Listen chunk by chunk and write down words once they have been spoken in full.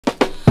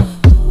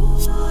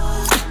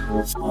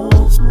Here's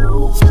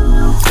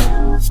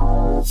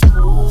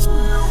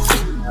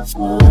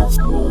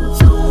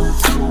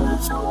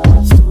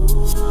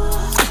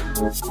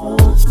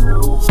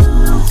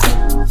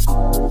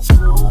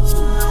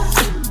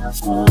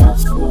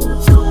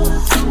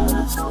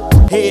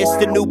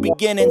the new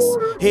beginnings.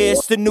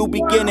 Here's the new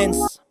beginnings.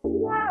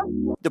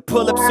 The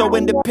pull up so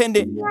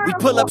independent. We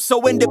pull up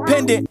so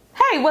independent.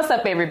 Hey, what's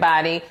up,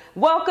 everybody?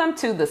 Welcome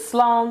to the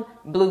Sloan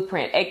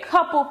Blueprint, a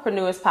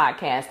couplepreneurs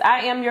podcast.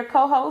 I am your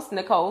co-host,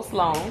 Nicole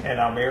Sloan. And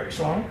I'm Eric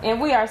Sloan.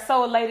 And we are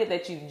so elated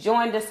that you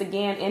joined us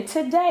again. And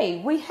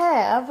today we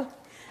have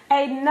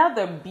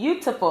another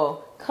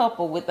beautiful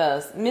couple with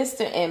us,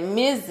 Mr. and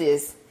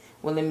Mrs.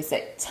 Well, let me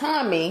say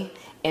Tommy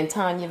and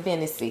Tanya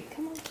Vennessy.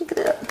 Come on, kick it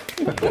up.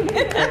 Thank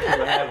you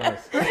for having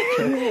us.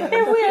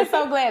 And we are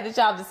so glad that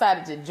y'all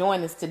decided to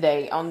join us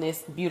today on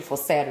this beautiful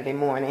Saturday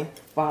morning.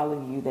 For all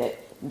of you that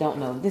don't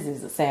know, this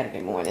is a Saturday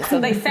morning, so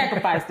they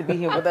sacrificed to be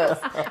here with us.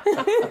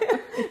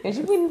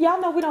 And y'all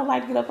know we don't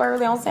like to get up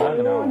early on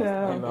Saturday morning.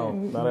 I know.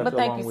 But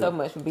thank you so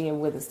much for being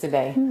with us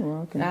today.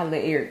 And I'll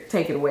let Eric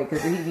take it away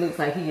because he looks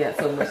like he got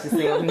so much to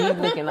say. I mean, he's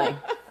looking like...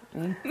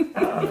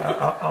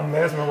 I'm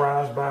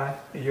mesmerized by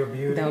your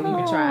beauty. Don't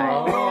even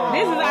try.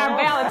 This is our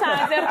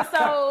Valentine's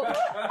episode.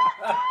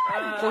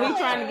 So he's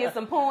trying to get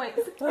some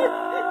points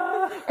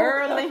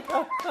early.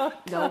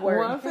 Don't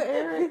worry. One for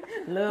Eric.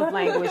 Love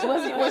language.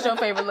 What's your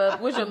favorite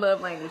love? What's your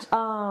love language?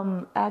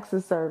 Acts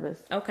of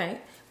service. Okay.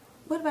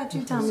 What about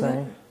you, Tommy?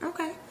 Same.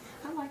 Okay.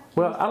 I like.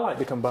 Well, I like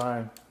to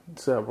combine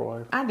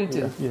several. I do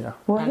too. Yeah.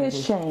 Well,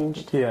 his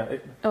changed. Yeah.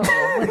 Oh,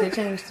 what did it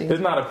change to?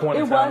 It's not a point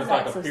in It time. was It's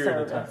like acts a of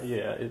period of service. time.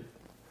 Yeah.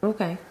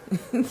 Okay.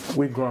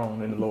 We've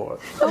grown in the Lord.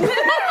 Too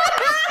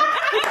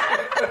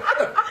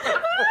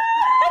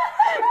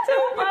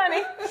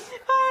funny.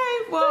 All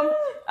right. Well,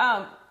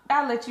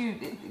 I'll let you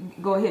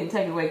go ahead and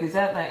take it away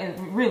because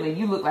really,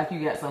 you look like you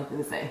got something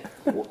to say.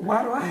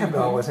 Why do I have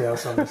to always have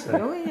something to say?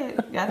 Go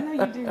ahead. I know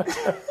you do.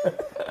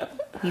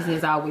 He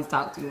says I always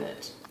talk too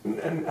much.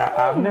 And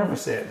I've never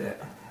said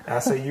that. I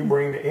say you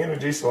bring the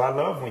energy, so I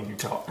love when you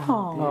talk.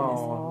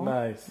 Oh,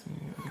 Nice.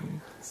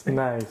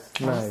 Nice.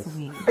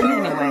 Sweet.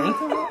 Anyway.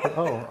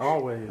 Oh,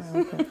 always.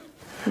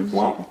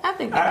 Well,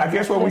 I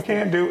guess what we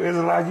can do is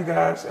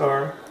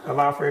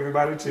allow for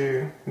everybody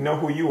to know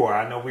who you are.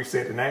 I know we've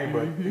said the name,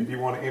 but if you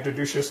want to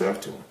introduce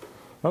yourself to them.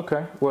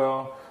 Okay.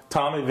 Well,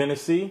 Tommy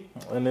Vennessy,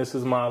 and this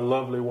is my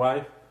lovely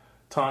wife,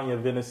 Tanya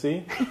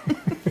Vennessy.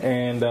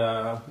 And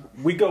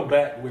we go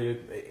back with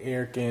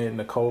Eric and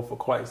Nicole for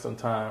quite some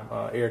time.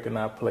 Eric and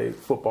I played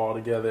football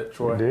together at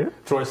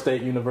Troy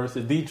State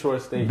University,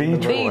 Detroit State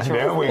University.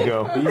 There we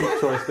go.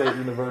 Detroit State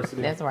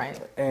University. That's right.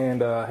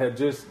 And had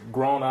just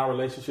grown our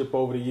relationship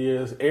over the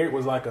years. Eric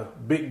was like a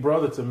big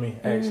brother to me,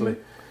 actually,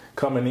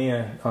 coming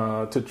in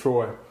to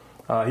Troy.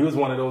 He was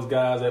one of those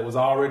guys that was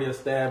already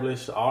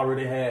established,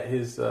 already had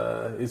his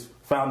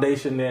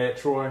foundation there at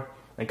Troy,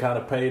 and kind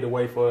of paved the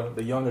way for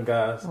the younger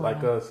guys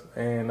like us.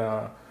 And,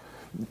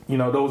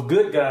 those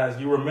good guys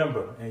you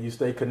remember and you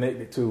stay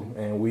connected to.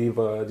 And we've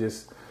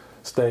just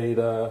stayed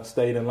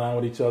in line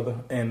with each other.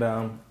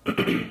 And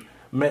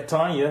met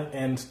Tanya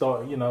and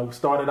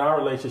started our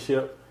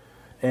relationship.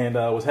 And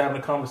was having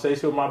a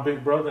conversation with my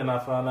big brother, and I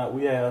found out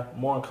we have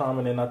more in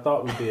common than I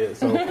thought we did.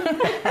 So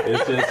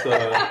it's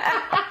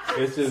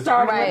just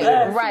right.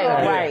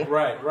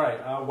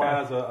 Our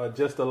wives are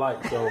just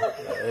alike. So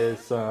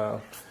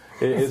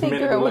it's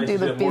meant a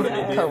relationship more than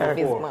it did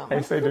before.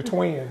 They say the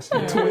twins.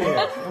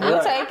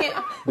 We'll take it.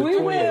 We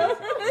will.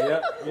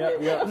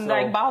 Yep.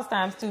 Like boss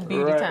times two,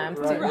 beauty times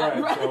two.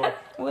 Right. So,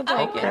 We'll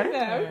take it.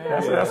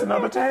 That's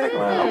another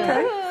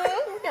tagline.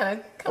 Okay.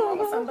 Come on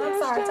with something. I'm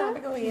sorry, Tommy.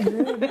 Go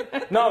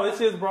ahead. No, it's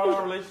just brought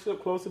our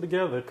relationship closer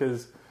together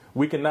because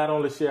we can not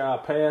only share our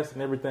past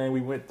and everything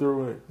we went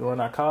through during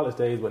our college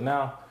days, but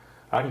now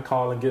I can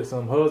call and get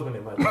some husband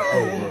advice.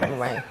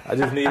 Right. I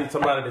just needed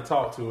somebody to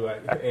talk to,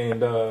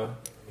 and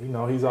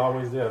he's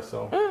always there.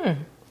 So,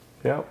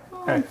 yep.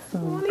 Hey.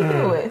 What do you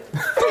do it?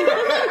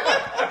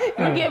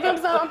 You give him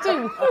some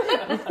too.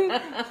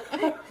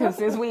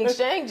 Since we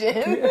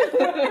exchanging.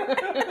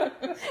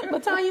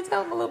 But Tanya,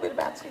 tell them a little bit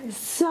about you.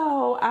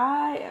 So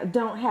I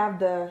don't have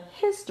the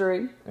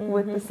history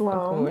with the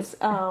Sloans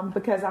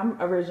because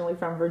I'm originally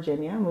from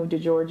Virginia. I moved to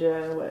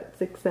Georgia,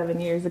 6-7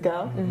 years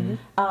ago.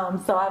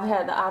 So I've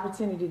had the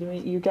opportunity to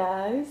meet you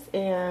guys,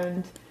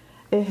 and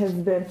it has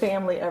been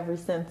family ever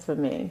since for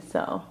me.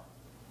 So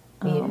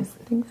Yes.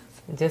 I think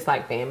Just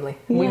like family.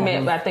 Yeah. We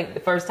met, I think the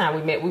first time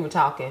we met, we were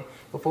talking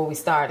before we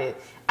started.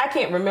 I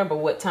can't remember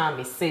what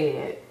Tommy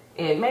said,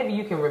 and maybe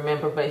you can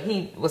remember, but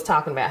he was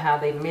talking about how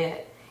they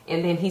met,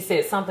 and then he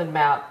said something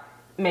about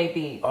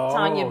maybe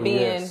Tanya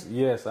being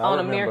yes, I on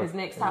remember. America's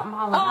Next Top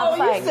Model. I was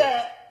like,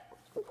 said,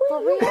 for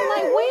real? Like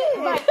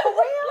when? Like for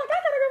real? Like I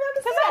gotta remember.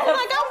 Because I was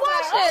like, I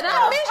watched that. I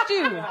missed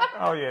you.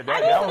 Oh yeah,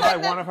 that was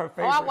like one of her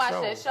favorite I watched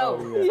shows. that show.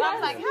 Oh, So I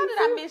was like, how did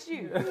I miss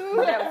you?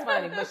 That was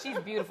funny, but she's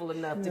beautiful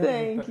enough to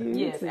Thank you.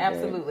 Yes, today.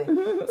 absolutely.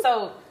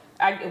 So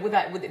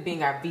with it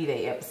being our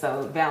V-Day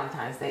episode,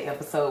 Valentine's Day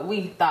episode,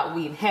 we thought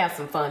we'd have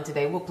some fun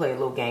today. We'll play a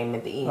little game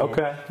at the end.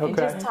 Okay. And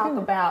just talk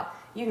about,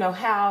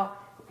 how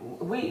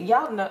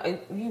y'all know,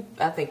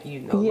 I think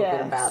you know a little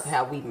bit about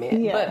how we met.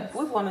 Yes. But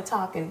we want to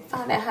talk and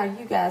find out how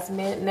you guys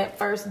met in that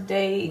first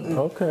date. And,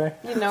 Okay.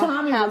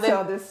 Tommy will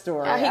tell this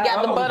story. How he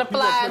got the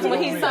butterflies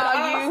when he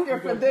saw you.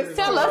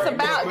 Tell us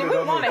about it. We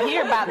want to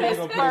hear about this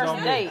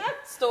first date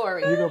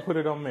story. You're going to put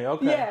it on me.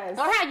 Okay. Yes.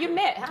 Or how you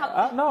met.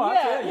 I'll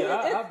tell you.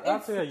 I'll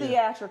It's tell you.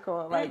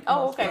 theatrical. Like,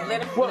 okay.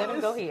 Let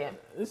him go ahead.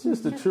 It's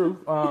just the truth.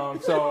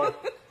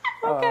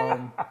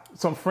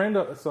 Some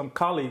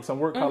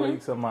work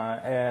colleagues of mine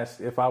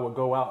asked if I would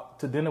go out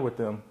to dinner with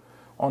them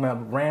on a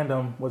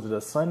random, was it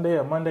a Sunday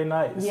or Monday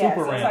night? yes,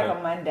 Super it's random. like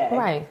a Monday.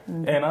 Right.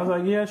 And I was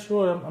like, yeah,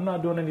 sure. I'm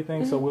not doing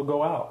anything, so we'll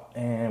go out.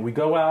 And we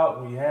go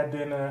out, we had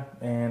dinner,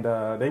 and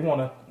they want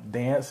to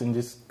dance and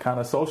just kind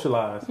of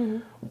socialize.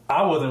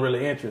 I wasn't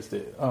really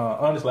interested.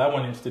 Honestly, I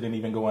wasn't interested in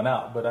even going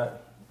out, but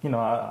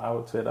I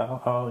would say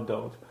I'll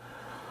indulge.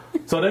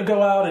 So they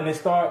go out and they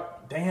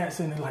start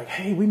dancing and like,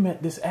 hey, we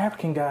met this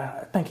African guy.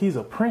 I think he's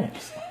a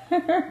prince.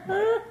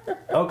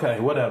 Okay,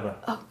 whatever.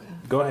 Okay.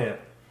 Go ahead.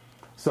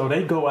 So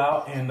they go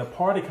out and the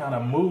party kind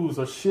of moves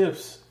or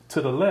shifts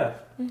to the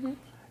left.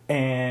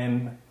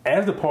 And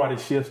as the party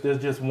shifts,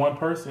 there's just one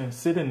person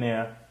sitting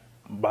there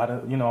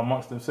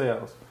amongst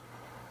themselves.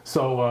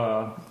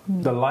 So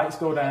the lights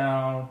go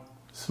down,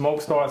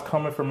 smoke starts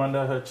coming from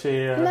under her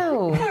chair.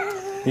 No.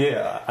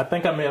 Yeah, I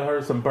think I may have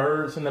heard some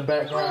birds in the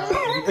background.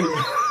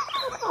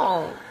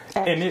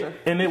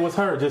 And it was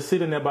her just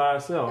sitting there by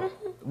herself,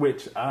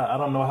 which I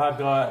don't know how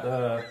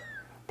God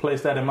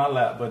placed that in my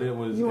lap, but it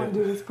was. You want to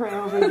do this prayer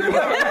over here?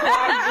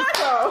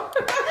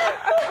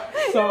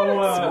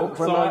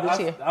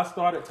 I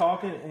started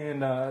talking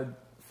and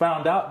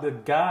found out the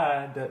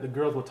guy that the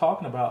girls were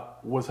talking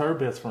about was her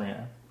best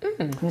friend.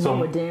 And they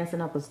were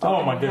dancing up a storm.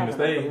 Oh my goodness,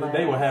 they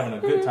were having a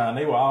good time.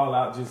 They were all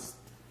out just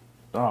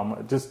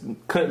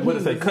cutting the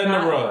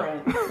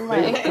rug.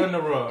 They were cutting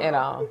the rug At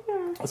all.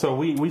 So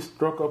we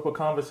struck up a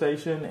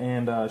conversation,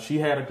 and she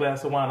had a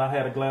glass of wine. I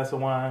had a glass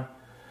of wine.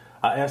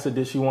 I asked her,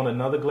 did she want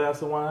another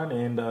glass of wine?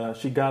 And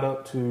she got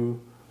up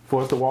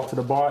for us to walk to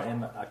the bar,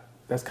 and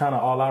that's kind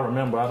of all I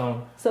remember. I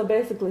don't. So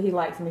basically, he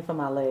likes me for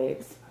my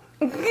legs.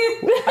 I didn't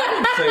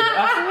say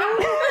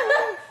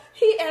that.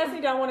 He asked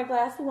me, "Do I want a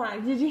glass of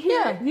wine?" Did you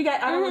hear? Yeah.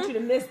 I don't want you to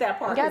miss that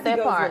part. Got that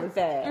he goes part. really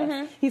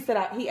fast. He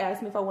said he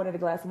asked me if I wanted a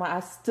glass of wine.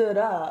 I stood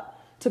up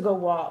to go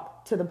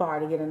walk to the bar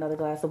to get another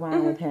glass of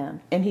wine with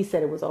him, and he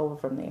said it was over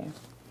from there.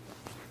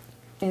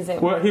 Is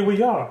it? Well, here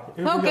we are.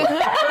 Okay.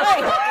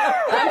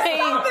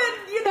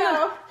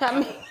 I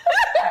mean,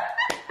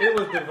 It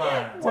was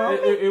divine.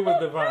 It was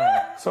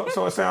divine.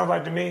 So it sounds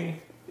like to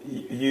me,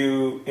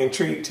 you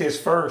intrigued his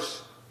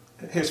first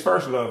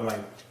love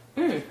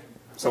language.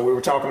 So we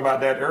were talking about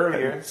that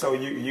earlier. So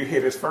you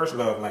hit his first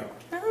love language.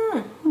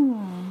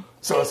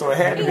 So it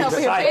had to be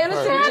sight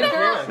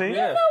first.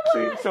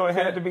 See, so it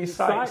had to be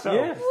sight. So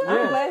Yes.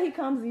 I'm glad he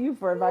comes to you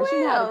for advice.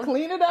 You know how to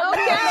clean it up.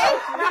 okay.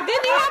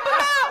 Didn't he help him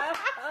out?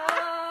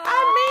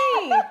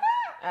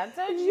 I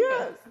told you.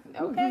 Yes.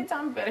 Okay,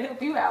 Tom better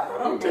help you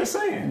out. I'm just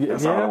saying.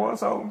 That's all it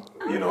was. So,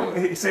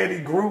 he said he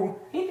grew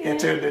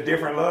into the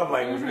different love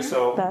languages.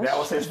 So that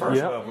was his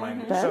first love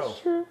language.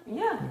 That's true.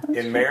 Yeah.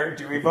 In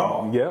marriage, you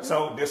evolve. Yep.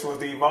 So this was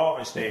the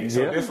evolving stage.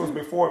 So this was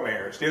before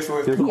marriage. This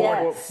was the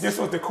Yes. This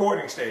was the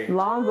courting stage.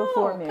 Long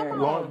before marriage.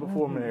 Long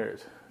before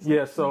marriage.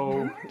 Yeah.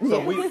 So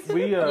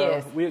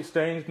we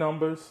exchanged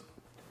numbers.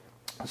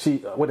 She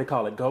what they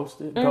call it,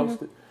 ghosted.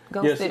 Ghosted.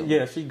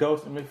 She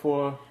ghosted me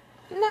for.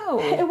 No.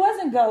 It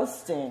wasn't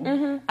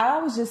ghosting. I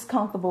was just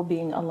comfortable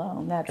being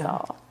alone. That's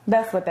all.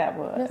 That's what that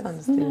was. That's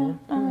understandable.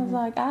 I was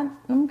like,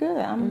 I'm good.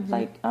 I'm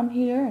like, I'm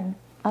here and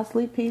I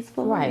sleep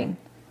peacefully. Right. And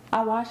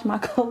I wash my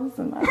clothes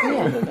and my like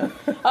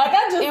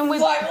I just And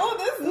was like, oh,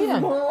 this is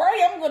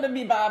great. I'm going to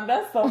be by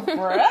Vanessa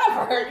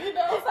forever.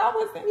 So I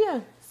wasn't. Yeah.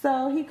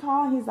 So he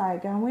called. He's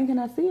like, when can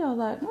I see you? I was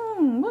like,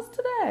 what's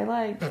today?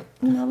 Like,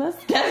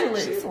 let's schedule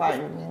it. He's like,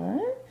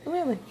 what?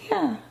 Really?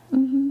 Yeah.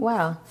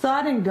 Wow. So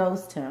I didn't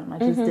ghost him. I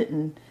just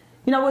didn't,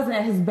 I wasn't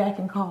at his beck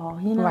and call,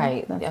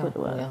 Right. That's what it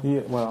was. Yeah.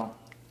 Yeah. Well,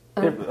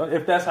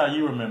 if that's how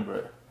you remember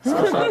it. So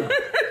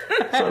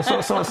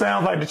it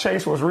sounds like the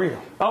chase was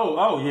real.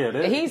 Oh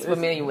yeah. He's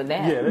familiar with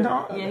that.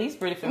 Yeah. He's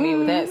pretty familiar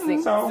with that.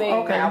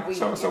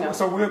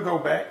 So we'll go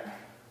back.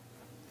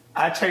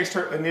 I chased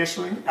her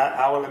initially.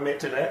 I will admit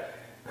to that.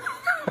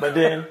 But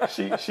then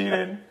she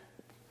didn't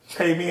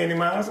pay me any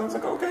mind. So I was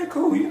like, okay,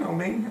 cool. You know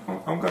me.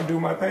 I'm going to do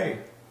my thing.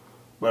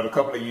 But a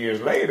couple of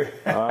years later.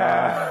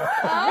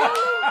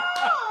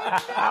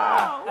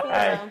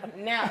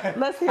 Now,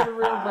 Let's hear the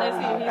real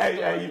version.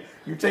 Hey,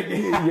 you take it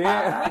here.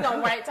 Yeah. we're going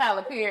to write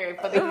Tyler Perry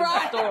for these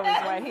stories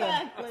right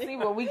here. See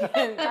what we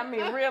can. I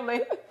mean,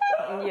 really?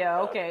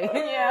 Yeah, okay.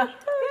 Yeah.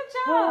 Good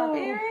job,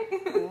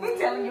 Perry. We're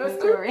telling your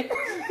story.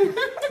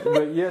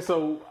 But yeah,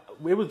 so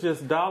it was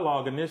just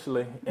dialogue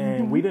initially,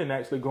 and we didn't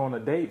actually go on a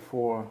date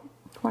for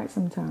Quite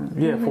some time.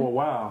 for a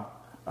while.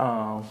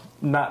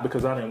 Not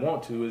because I didn't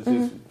want to. It's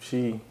just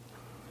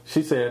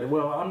she said,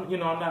 "Well, I'm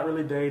not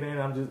really dating.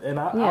 I'm just," and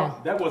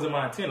that wasn't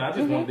my intent. I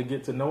just wanted to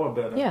get to know her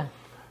better. Yeah.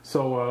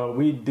 So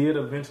we did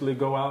eventually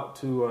go out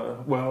to.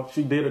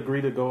 She did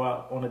agree to go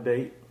out on a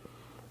date,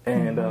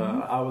 and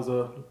I was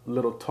a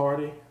little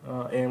tardy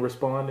in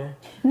responding.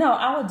 No,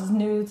 I was just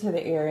new to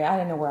the area. I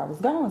didn't know where I was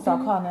going, so I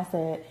called and I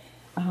said,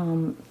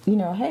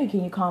 hey,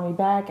 can you call me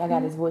back? I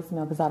got his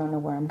voicemail because I don't know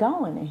where I'm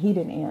going, and he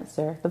didn't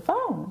answer the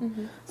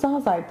phone. So I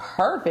was like,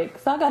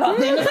 perfect. So I got off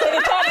the interstate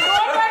and started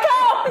going back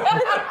home.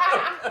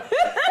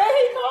 And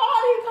he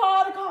called.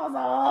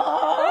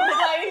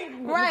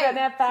 Right. In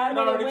that 5-minute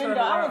already turned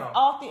window, I was around.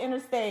 off the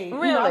interstate.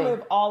 Really? I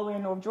live all the way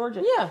in North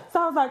Georgia. Yeah. So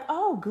I was like,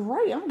 oh,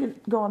 great. I'm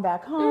going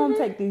back home,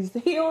 take these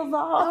heels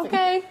off.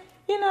 Okay.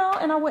 And,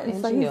 and I went and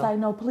And so he's chill. like,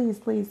 no, please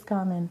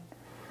come in.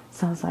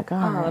 So I was like, all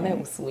Oh, right. that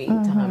was sweet,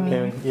 Tommy.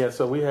 And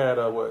so we had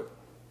a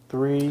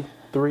three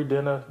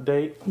dinner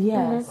date.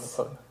 Yes.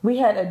 We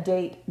had a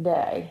date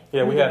day.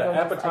 Yeah, we had an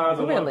didn't go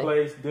appetizer Really? one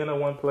place, dinner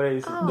one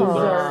place, Oh.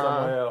 dessert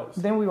somewhere else.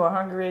 Then we were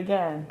hungry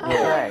again.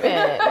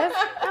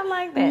 I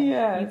like that.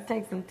 Yes. You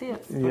take some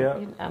tips. Yeah.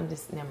 I'm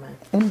just, never mind.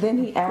 And then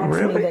he asked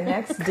me the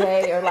next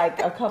day or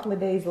like a couple of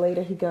days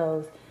later, he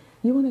goes,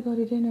 you want to go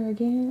to dinner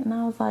again? And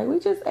I was like, we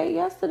just ate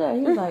yesterday.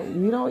 He was like,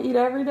 you don't eat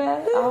every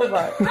day? I was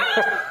like,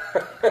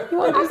 You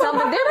want to do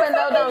something different,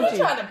 though, don't you?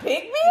 trying to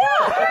pick me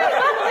up?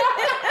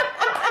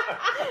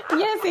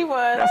 Yes, he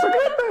was. That's a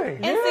good thing.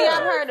 And see,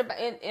 I've heard about,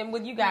 and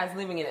with you guys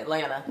living in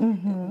Atlanta,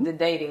 the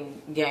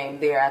dating game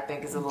there, I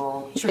think, is a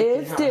little tricky.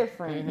 It's huh?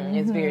 different.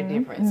 It's very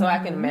different. So I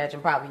can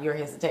imagine probably your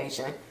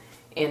hesitation,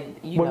 and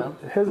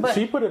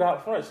She put it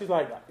out front. She's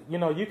like,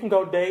 you can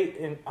go date,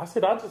 and I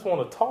said, I just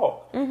want to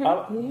talk.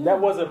 That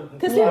wasn't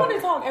Because he wanted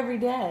to talk every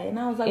day. And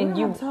I was like, we And don't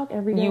you- have to talk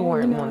every day. you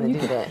weren't one to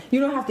do that. You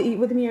don't have to eat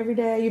with me every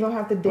day. You don't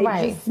have to date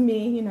Right. just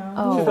me,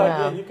 Oh, She's like,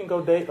 wow. yeah, you can go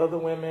date other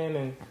women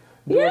and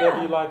do Yeah.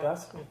 whatever you like. I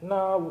said,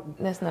 no.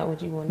 That's not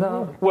what you want to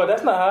do. Well,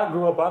 that's not how I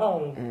grew up. I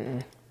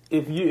don't.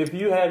 If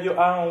you have your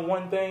eye on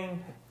one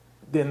thing,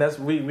 then that's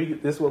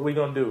this is what we're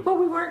gonna do. But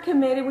we weren't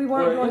committed. We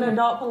weren't Right. going to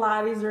adult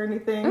Pilates or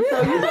anything. So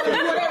you can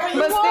do whatever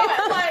you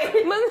want. Like,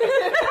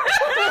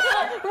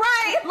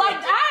 Right. like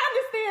I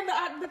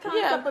understand the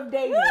concept of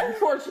dating.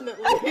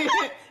 Fortunately,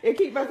 it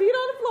keep my feet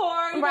on the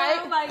floor. You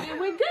Right. know, like and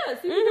we're good.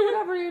 So you can do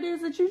whatever it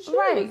is that you choose.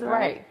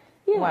 Right.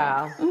 Yeah.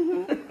 Wow.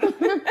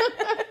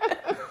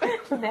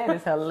 That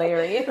is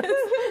hilarious.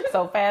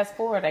 So fast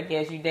forward, I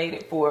guess you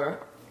dated for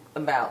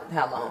about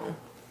how long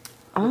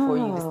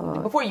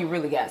before you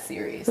really got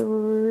serious?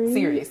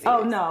 Serious.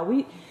 Oh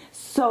no,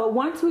 So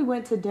once we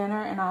went to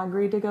dinner, and I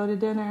agreed to go to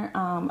dinner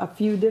a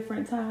few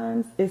different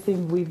times. It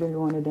seems we've been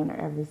going to dinner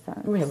ever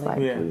since. Really? Like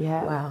Yeah. we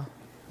have Wow.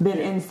 been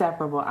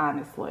inseparable,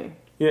 honestly.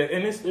 Yeah,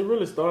 and it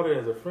really started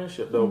as a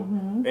friendship, though.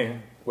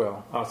 And,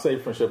 well, I'll say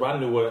friendship. I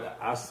knew what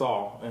I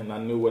saw, and I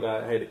knew what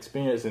I had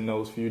experienced in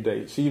those few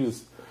dates.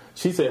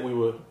 She said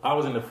I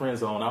was in the friend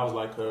zone. I was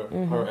like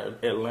her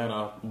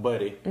Atlanta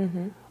buddy.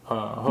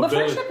 But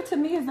friendship to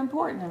me is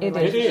important. In a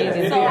It is. relationship.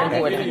 It is So very I needed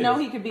important. to know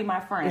he could be my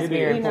friend. It's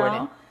very you know?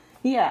 important.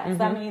 Yes,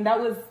 I mean that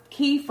was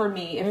key for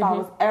me. If I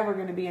was ever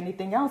going to be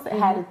anything else, it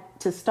had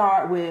to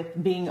start with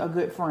being a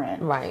good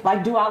friend. Right.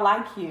 Like, do I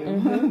like you?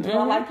 Do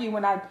I like you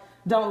when I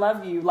don't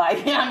love you?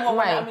 Like,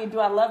 I mean, do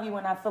I love you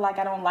when I feel like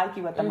I don't like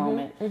you at the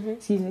moment?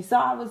 Excuse me. So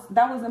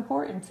that was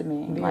important to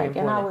me. Very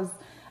important.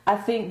 I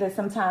think that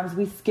sometimes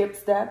we skip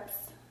steps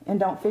and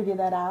don't figure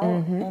that out,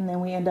 and then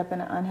we end up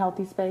in an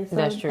unhealthy space. So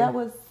That's true. That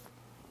was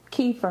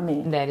key for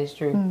me. That is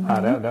true.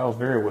 That was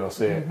very well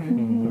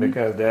said.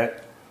 Because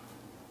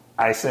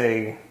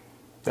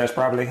that's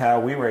probably how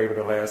we were able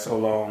to last so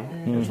long.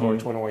 It was only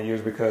 21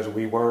 years because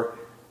we were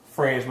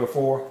friends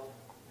before.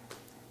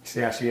 See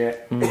how she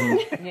at?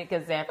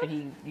 Because after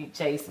you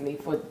chased me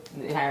for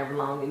however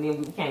long, and then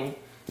we became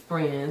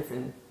friends,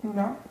 and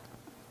No.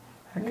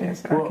 I can't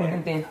say.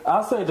 and then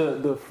I'll say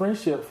the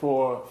friendship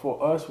for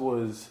us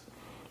was,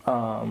 at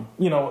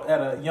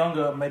a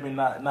younger, maybe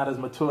not as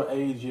mature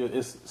age, you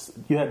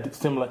had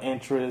similar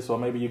interests, or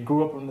maybe you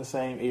grew up in the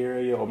same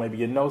area, or maybe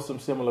you know some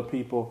similar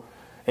people.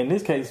 In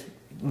this case,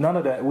 none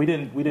of that. We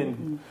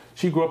didn't.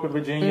 She grew up in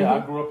Virginia. I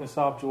grew up in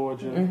South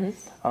Georgia.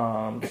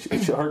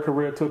 Her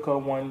career took her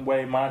one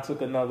way, mine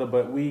took another.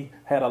 But we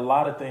had a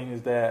lot of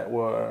things that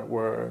were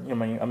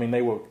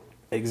they were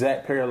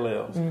exact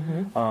parallels.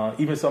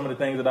 Even some of the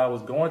things that I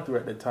was going through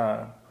at the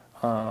time,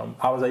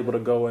 I was able to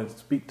go and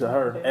speak to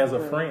her as a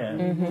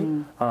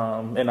friend.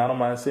 And I don't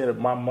mind saying it,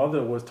 my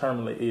mother was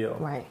terminally ill.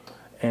 right.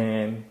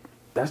 And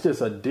that's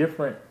just a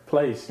different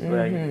place.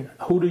 Like,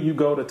 who do you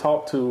go to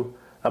talk to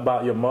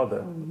about your mother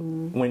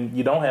when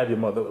you don't have your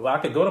mother? Well, I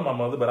could go to my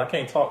mother, but I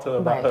can't talk to her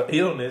about her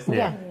illness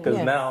because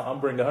now I'm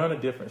bringing her in a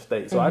different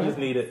state. So I just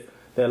needed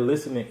that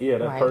listening ear,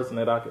 that person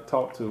that I could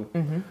talk to.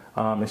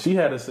 And she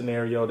had a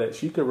scenario that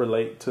she could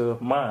relate to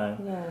mine.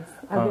 Yes,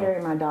 I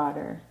buried my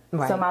daughter.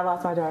 Right. So I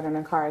lost my daughter in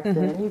a car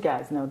accident. You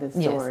guys know this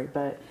story,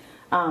 but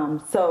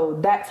So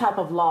that type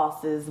of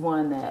loss is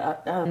one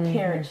that a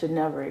parent should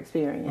never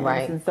experience.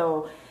 Right. And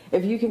so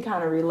if you can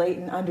kind of relate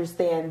and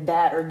understand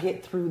that or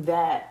get through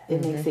that,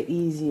 it makes it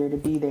easier to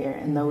be there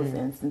in those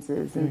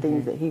instances and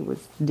things that he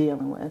was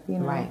dealing with, you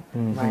know? Right,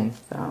 right.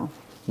 So,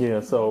 Yeah,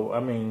 so I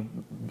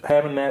mean,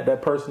 having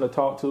that person to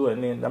talk to,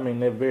 and then I mean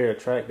they're very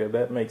attractive.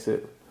 That makes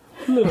it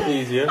a little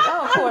easier.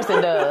 Oh, of course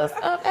it does.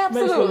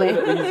 Absolutely. Makes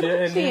it a little easier.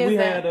 And She then we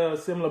is had that. a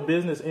similar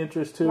business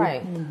interest too.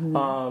 Right.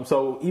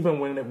 So even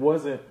when it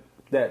wasn't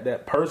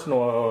that personal,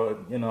 or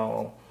you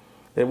know,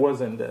 it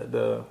wasn't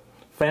the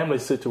family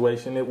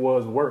situation, it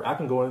was work. I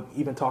can go and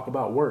even talk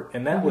about work,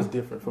 and that was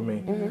different for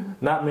me.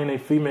 Not many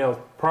females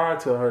prior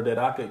to her that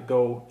I could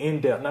go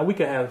in depth. Now we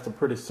can have some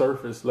pretty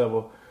surface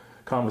level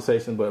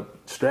conversation, but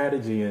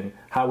strategy and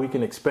how we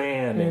can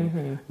expand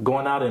and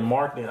going out and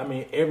marketing. I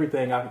mean,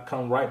 everything I could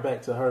come right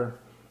back to her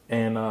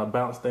and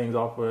bounce things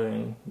off her.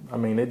 And I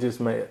mean, it just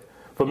made,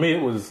 for me,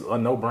 it was a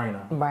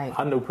no-brainer. Right.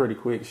 I knew pretty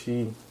quick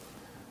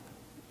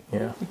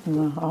yeah.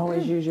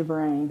 always use your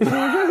brain. There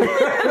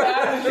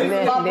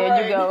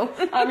you go.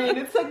 I mean,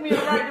 it took me in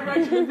the right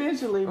direction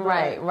eventually. But,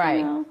 Right.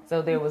 you know.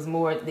 So there was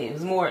more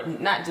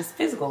not just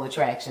physical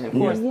attraction, of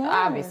course, Yes.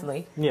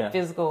 obviously. Yeah.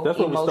 Physical, That's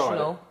where we started.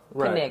 emotional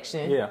Right.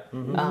 connection. Yeah.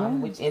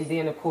 Which, and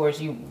then of course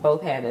you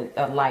both had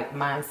a like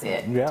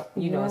mindset. Yeah.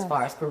 You know, as Yes.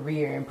 far as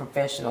career and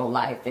professional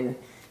life and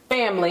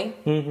family,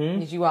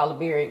 because you all are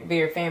very,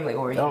 very family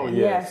oriented. Oh,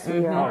 yeah. Yes, we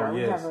Mhm. are. Oh,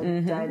 We yes. have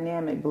a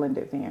dynamic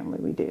blended family.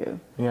 We do.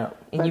 Yeah.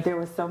 And But there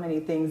were so many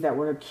things that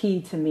were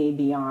key to me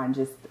beyond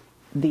just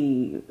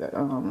the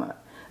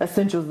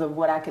essentials of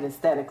what I could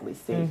aesthetically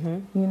see.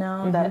 You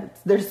know, that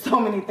there's so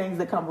many things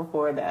that come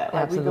before that.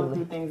 Like we go Absolutely.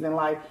 through things in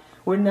life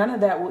where none of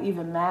that will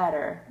even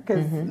matter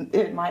because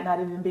it might not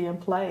even be in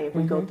play if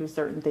we go through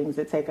certain things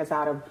that take us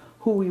out of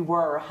who we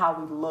were or how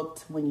we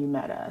looked when you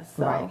met us.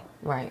 So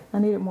Right. I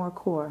needed more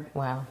core.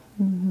 Wow.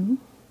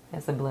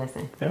 That's a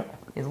blessing. Yeah.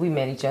 Because we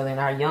met each other in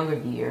our younger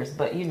years.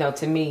 But, you know,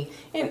 to me,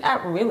 and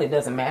it really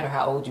doesn't matter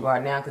how old you are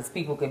now because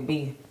people could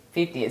be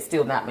 50 and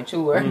still not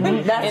mature and know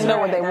what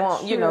right, they that's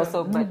want, you know. true.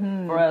 So, but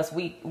for us,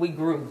 we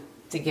grew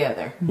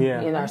together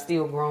Yeah. and are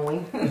still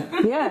growing.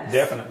 Yes.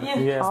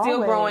 Definitely. Yeah. Still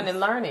Always. growing and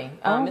learning.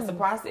 It's a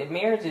process.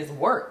 Marriage is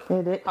work.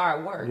 It is.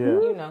 Hard work, Yeah.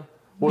 you know.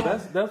 Well,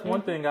 that's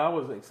one thing I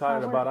was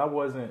excited about. I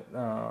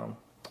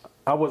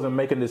wasn't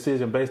making a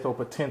decision based on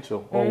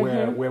potential or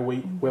where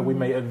we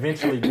may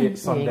eventually get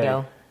someday. There you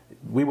go.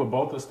 We were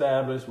both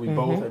established. We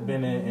both had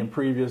been in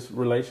previous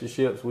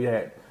relationships. We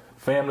had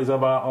families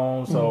of our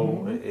own,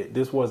 so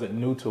this wasn't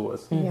new to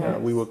us. Yes.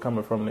 We were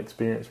coming from an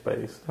experience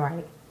base.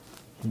 Right.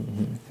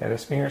 That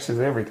experience is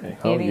everything.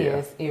 Oh, It yeah.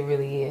 is. It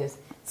really is.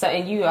 So,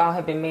 and you all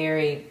have been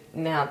married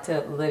now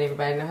to let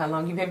everybody know how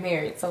long you've been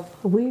married. So,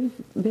 We've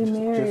been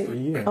married a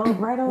year.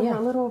 right over Yeah.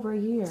 a little over a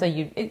year. so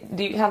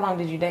how long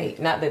did you date?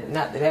 Not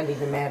that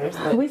even matters,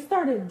 but We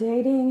started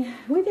dating.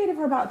 We dated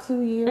for about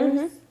 2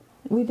 years.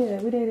 We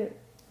did. We dated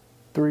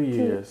 3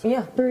 years.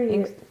 yeah. 3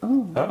 years.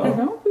 Oh,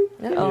 Uh-oh.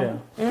 Uh-oh.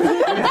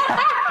 Yeah.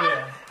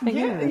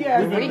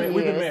 yeah. We've been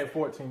years. married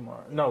 14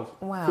 months. No,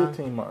 Wow.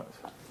 15 months.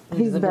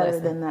 He's a better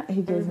blessing. than that.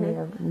 He gives me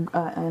an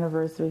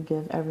anniversary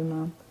gift every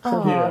month.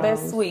 Oh, Yeah.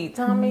 that's sweet,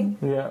 Tommy.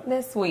 Yeah.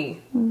 That's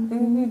sweet.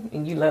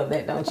 And you love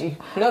that, don't you?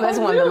 No, that's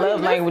one of the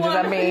love languages.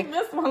 I mean,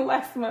 This one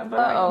last month.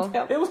 uh-oh.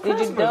 It was Did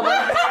Christmas. you double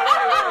up?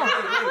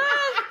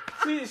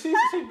 She keeps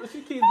bringing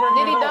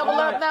Did he it up. double I'm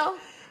up like, though?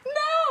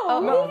 No,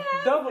 No,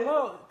 double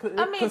up.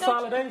 I mean,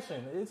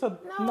 Consolidation. It's a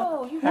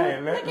No, you Hey,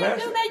 can't let's do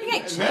that. You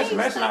can't change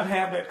let's stuff. not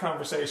have that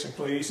conversation,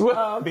 please.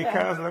 okay.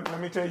 Because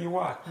let me tell you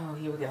why. Oh,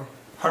 here we go.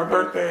 Her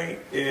birthday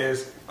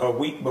is a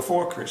week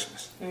before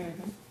Christmas.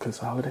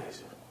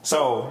 consolidation.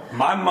 So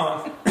my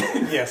month,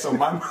 so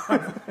my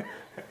month.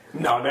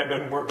 No, that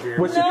doesn't work very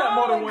Well, well. she got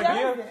more than it one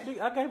doesn't.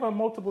 gift. I gave her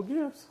multiple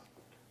gifts.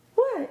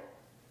 What?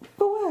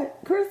 For what?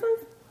 Christmas?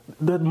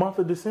 The month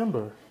of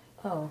December.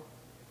 Oh,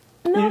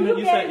 No,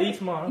 You said gave me-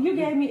 each month. You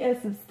gave me a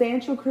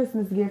substantial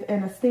Christmas gift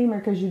and a steamer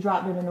because you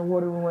dropped it in the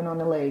water we went on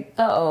the lake.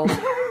 oh.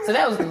 So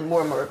that was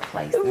more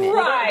replacement.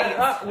 Right.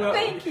 well-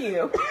 Thank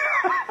you.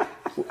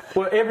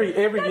 Well, every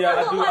year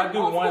I do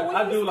multiple one.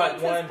 I do like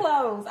his one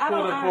clothes. I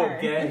quote don't unquote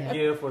iron. gag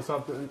gift or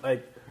something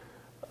like.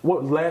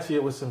 What last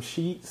year was some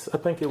sheets. I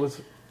think it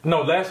was.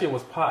 No, last year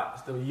was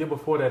pots. The year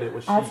before that it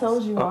was sheets. I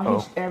told you all.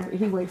 Uh-oh.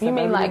 He wakes You up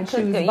mean every like day and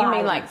cooking? choose You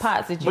mean like violence.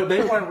 pots that you But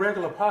they cook? weren't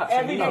regular pots.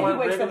 Every These day he weren't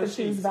wakes up regular and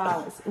chooses sheets.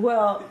 violence.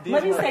 Well, These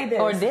let me were- say this.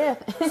 or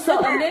death?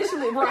 So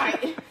initially,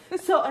 right.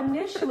 So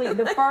initially,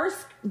 the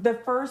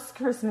first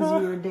Christmas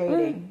we were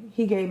dating,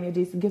 he gave me a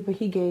decent gift, but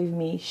he gave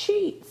me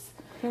sheets,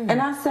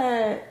 and I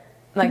said,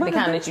 Like "But the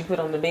kind that you put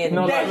on the bed.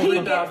 No, and that like he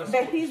 $3,000 gets,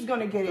 that he's going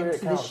to get into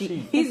the count sheet.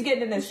 sheets. He's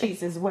getting in the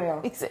sheets as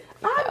well. He said,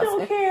 I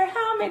don't care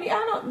how many. I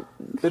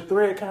don't. The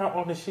thread count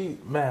on the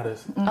sheet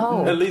matters.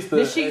 Oh. At least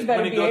The sheets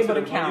better when you be go able to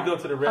to the, count. When you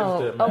go to the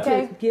register, it matters.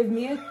 okay. Give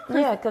me a.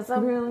 Yeah, because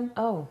I'm Really?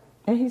 Oh,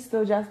 And he's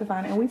still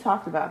justifying it. And we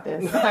talked about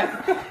this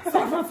like,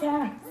 several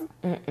times.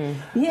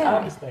 Yeah. I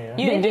understand.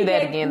 You didn't do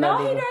that again, though, No,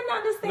 he did you? didn't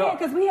understand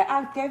because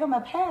I gave him a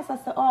pass. I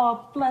said,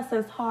 "Oh, bless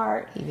his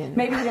heart. didn't.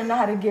 Maybe he didn't know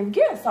how to give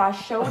gifts." So I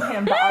showed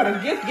him the art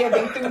of gift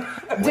giving through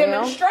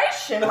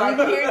demonstration. Like,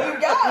 here you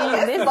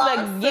go. This is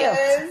box a gift.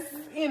 says,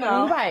 you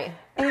know. Right.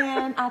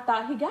 And I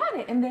thought he got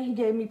it, and then he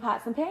gave me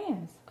pots and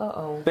pans.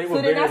 Uh-oh. They were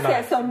So then very I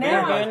said, nice. so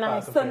now, Very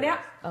nice. pots so and now,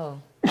 pans.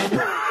 Oh.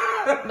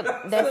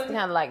 But that's kind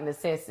of like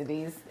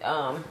necessities.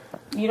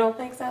 You don't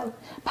think so?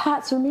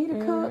 pots for me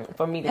to cook,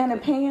 For me to and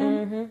cook. a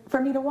pan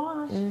for me to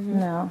wash.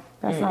 No,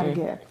 that's not a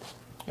gift.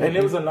 And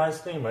it was a nice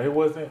steamer. It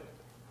wasn't.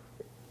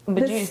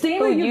 But The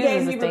steamer who you uses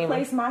gave a me steamer?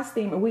 replaced my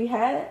steamer. We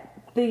had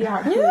the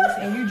yacht cruise,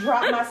 and you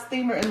dropped my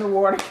steamer in the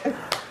water.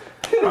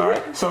 All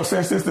right. So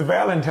since it's the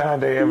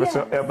Valentine's Day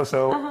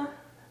episode,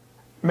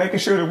 making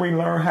sure that we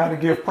learn how to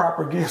give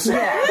proper gifts.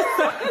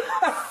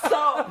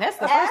 So That's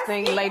the first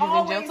thing, ladies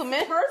and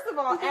gentlemen. First of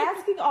all,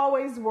 asking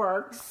always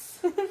works.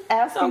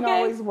 Asking Okay.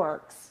 always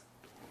works.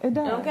 It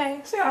does. Okay.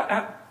 See,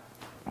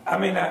 I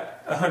mean, I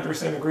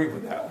 100% agree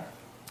with that one.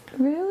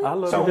 Really? I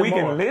love So it we more.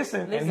 can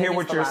listen and hear is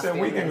what you're saying.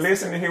 We can philosophy.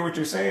 listen and hear what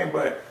you're saying,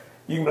 but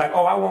you can be like,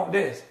 oh, I want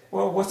this.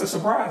 Well, what's the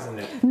surprise in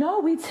it? No,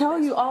 we tell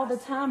you all the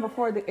time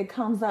before it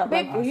comes up.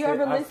 Like, Babe, you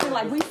ever listen?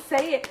 Like, we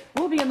say it.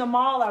 We'll be in the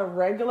mall a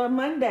regular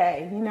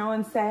Monday, you know,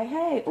 and say,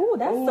 hey, ooh,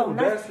 that's so Ooh,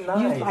 nice. that's You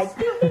nice. like,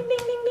 ding, ding, ding, ding,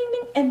 ding,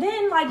 ding. And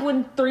then, like,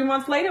 when 3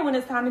 months later, when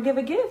it's time to give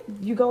a gift,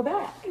 you go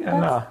back. Yeah,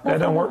 no, that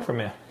don't work for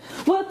me.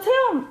 Well,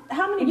 tell them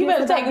how many You gifts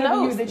better have I take given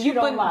you notes. that You you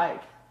don't put-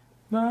 like.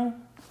 No.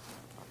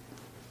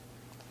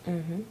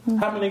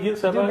 How many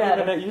gifts have Do I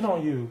better. given that you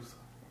don't use?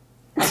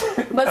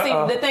 But see,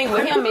 the thing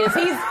with him is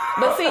you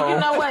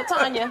know what,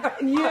 Tanya?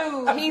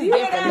 He's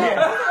different.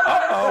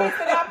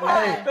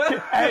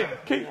 Hey,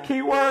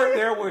 key word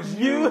there was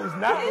used,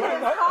 not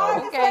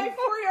Hard to Okay. stay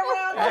free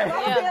around us.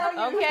 Yeah,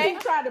 I'll tell you. okay. He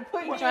tried to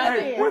put you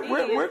Hey,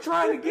 in. we're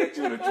trying to get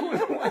you to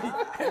 21.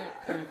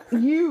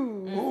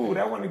 You. Ooh,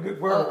 that wasn't a good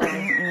word.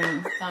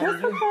 Tanya,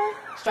 you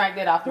strike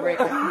that off the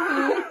record.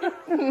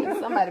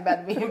 Somebody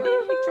about to be in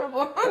big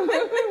trouble.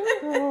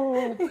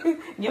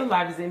 Your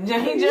life is in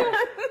danger.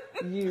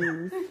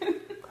 You.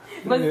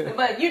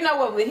 But you know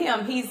what? With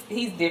him,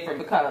 he's different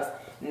because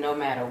no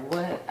matter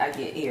what, I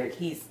get Eric.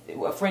 He's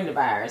a friend of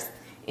ours,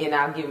 and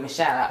I'll give him a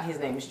shout out. His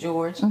name is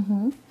George,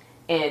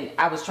 and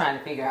I was trying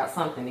to figure out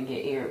something to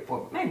get Eric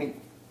for maybe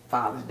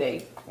Father's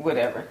Day,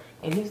 whatever.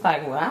 And he's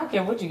like, "Well, I don't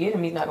care what you get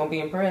him. He's not gonna be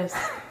impressed."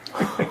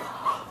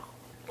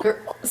 Girl,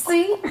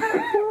 see?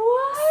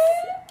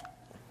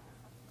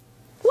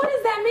 What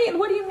does that mean?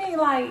 What do you mean,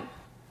 like?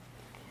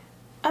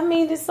 I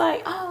mean, it's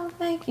like, oh,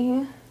 thank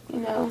you. You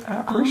know,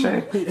 I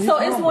appreciate it. So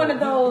it's one of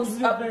those.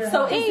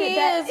 So he is it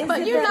that? is, but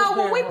it you that-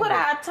 know, when we put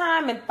our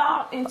time and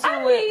thought into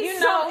I it, mean, you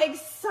know, some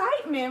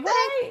excitement,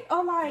 right?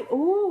 Oh, like,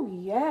 ooh,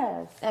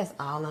 yes. that's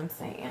all I'm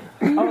saying.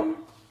 Oh,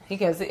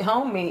 because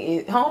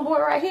homeboy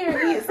right here,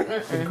 he is.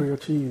 And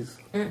grilled cheese.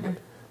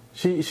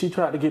 She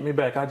tried to get me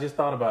back. I just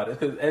thought about it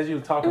because as you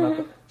were talking, I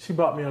thought, she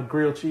bought me a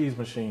grilled cheese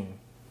machine.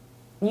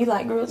 You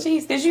like grilled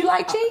cheese? Did you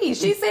like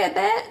cheese? She said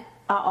that.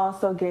 I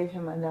also gave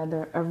him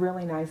a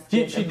really nice She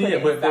gift. and put did,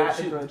 it but inside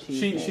the she grilled cheese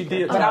she maker.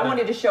 did. But I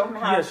wanted to show him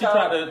how Yeah, to she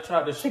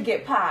tried to to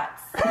get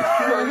pots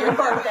for your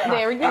birthday.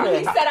 Very good. And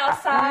he sat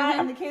outside,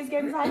 and the kids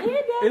gave him like, "Here,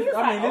 Dad." He was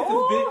like,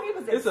 "Oh, he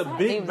was it's a excited.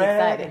 big He was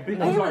bag. excited.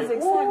 Big He was like,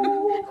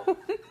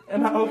 excited.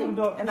 and I opened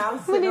up. And I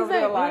was sitting over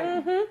there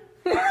like,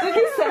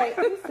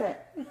 he said,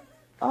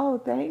 "Oh,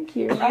 thank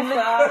you." I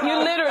said, You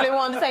literally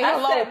wanted to say I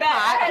hello, sat back. I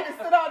pot. had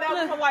to sit on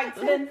that for like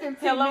 10, 15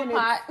 Hello, minutes.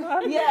 pot.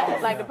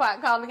 Yes. Like the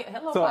pot calling it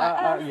hello, So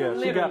pot. yeah,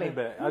 she got me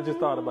back. I just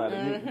thought about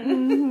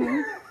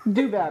it.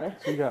 Do better.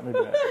 She got me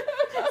back.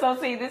 So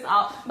see, this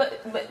all,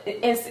 but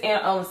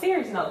on a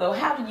serious note though,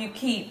 how do you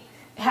keep?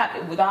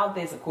 With all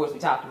this, of course, we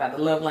talked about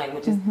the love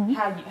languages.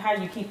 How are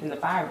you keeping the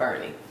fire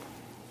burning?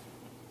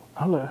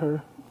 I'll let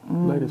her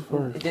ladies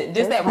first.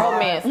 Just that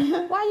romance.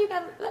 Why you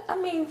got? I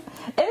mean,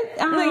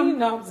 you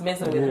know, I'm just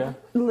messing with Yeah.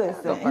 you.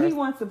 Listen, he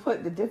wants to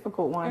put the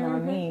difficult one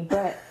on me,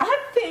 but I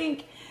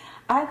think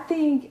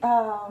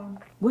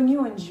when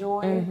you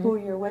enjoy who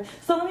you're with.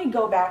 So let me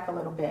go back a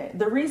little bit.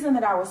 The reason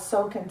that I was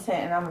so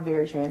content, and I'm a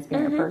very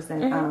transparent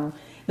person.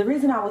 The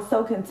reason I was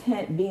so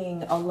content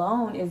being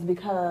alone is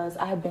because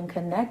I had been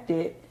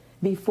connected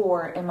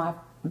before in my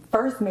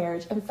first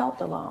marriage and felt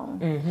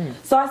alone.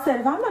 So I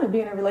said, if I'm going to be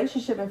in a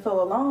relationship and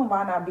feel alone,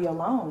 why not be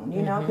alone?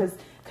 You know, because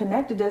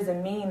connected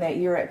doesn't mean that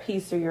you're at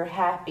peace or you're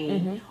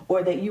happy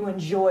or that you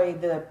enjoy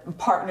the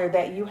partner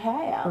that you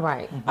have.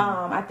 Right.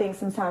 I think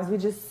sometimes we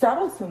just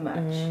settle too much,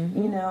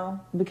 you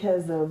know,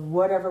 because of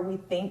whatever we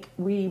think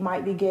we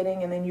might be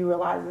getting, and then you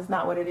realize it's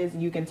not what it is,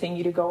 and you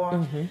continue to go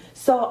on.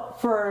 So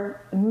for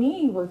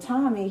me with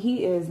Tommy,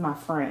 he is my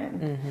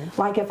friend.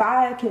 Like if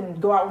I can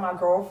go out with my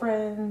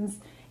girlfriends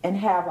and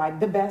have like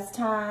the best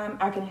time,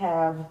 I can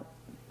have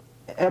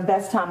a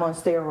best time on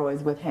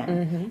steroids with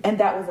him. And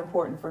that was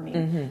important for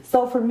me.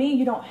 So for me,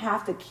 you don't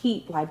have to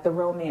keep like the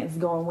romance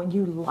going when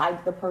you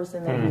like the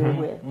person that you're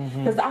with.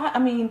 Because I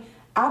mean,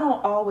 I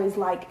don't always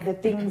like the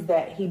things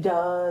that he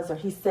does or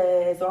he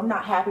says, or I'm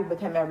not happy with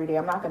him every day.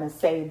 I'm not going to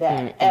say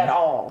that at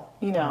all,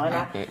 you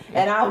know,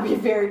 and I'll be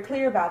very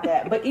clear about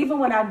that. But even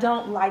when I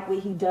don't like what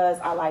he does,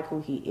 I like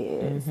who he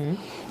is.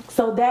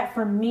 So that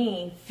for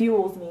me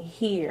fuels me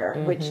here,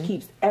 which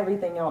keeps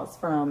everything else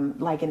from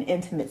like an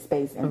intimate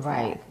space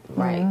intact.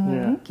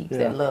 Right. Keeps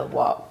that love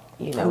walk,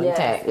 you know,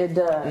 intact. It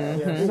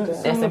does. It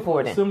does. That's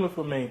important. Similar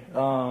for me.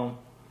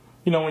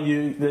 You know,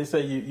 when they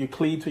say you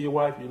cleave to your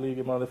wife, you leave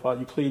your mother,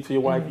 father, you cleave to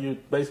your wife,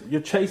 you're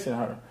chasing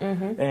her.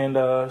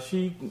 And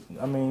she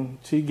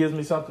gives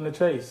me something to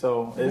chase.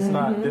 So it's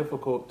not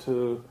difficult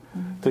to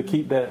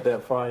keep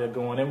that fire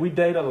going. And we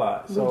date a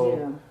lot.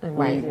 So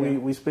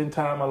we spend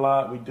time a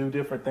lot. We do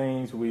different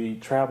things. We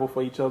travel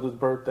for each other's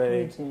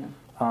birthday.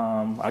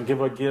 I give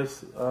her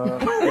gifts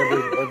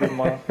every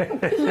month.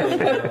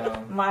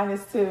 And, Mine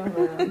is too.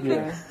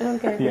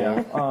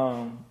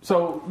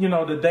 So, you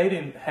know, the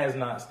dating has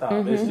not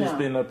stopped. It's just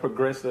been a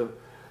progressive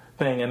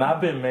thing. And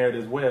I've been married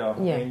as well.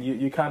 And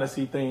you kind of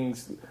see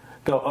things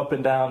go up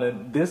and down.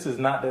 And this is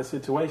not that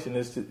situation.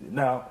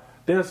 Now,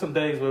 there are some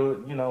days where,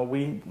 you know,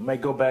 we may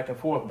go back and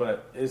forth,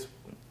 but it's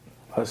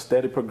a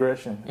steady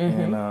progression.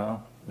 And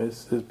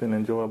it's been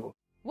enjoyable.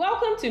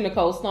 Welcome to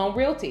Nicole Sloan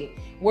Realty,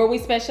 where we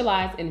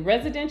specialize in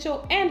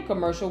residential and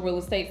commercial real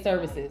estate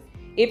services.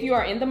 If you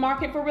are in the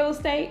market for real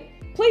estate,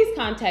 please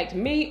contact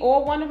me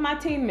or one of my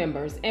team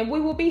members and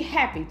we will be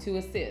happy to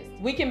assist.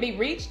 We can be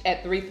reached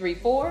at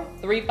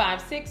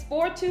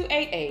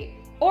 334-356-4288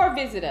 or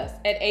visit us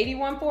at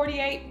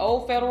 8148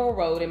 Old Federal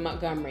Road in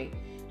Montgomery.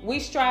 We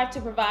strive to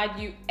provide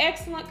you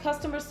excellent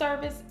customer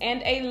service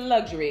and a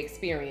luxury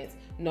experience,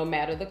 no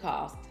matter the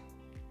cost.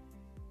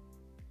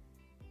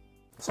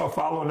 So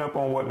following up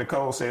on what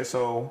Nicole said,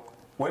 so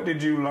what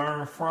did you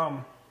learn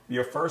from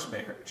your first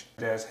marriage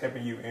that's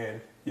helping you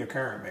in your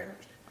current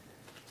marriage?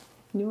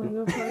 You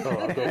want to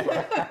go first?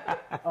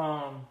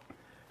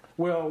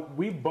 Well,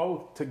 we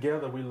both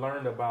together, we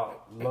learned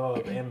about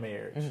love and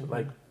marriage.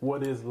 Like,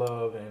 what is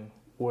love and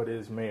what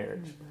is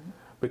marriage?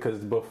 Because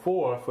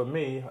before, for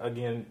me,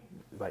 again,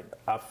 like,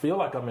 I feel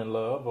like I'm in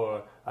love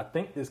or I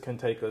think this can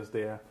take us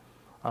there.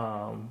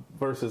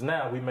 Versus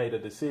now, we made a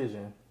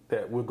decision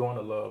that we're going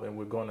to love and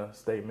we're going to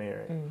stay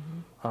married.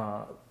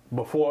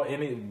 Before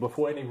any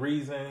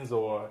reasons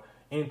or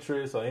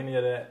interests or any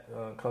of that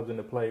comes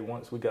into play,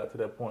 once we got to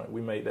that point,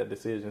 we made that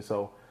decision.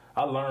 So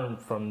I learned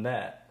from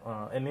that.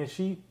 And then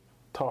she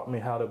taught me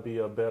how to be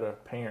a better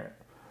parent.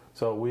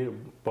 So we're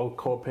both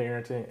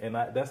co-parenting, and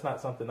that's not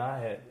something I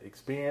had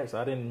experienced.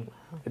 It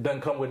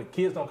doesn't come with,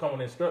 kids don't come with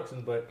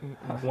instructions, but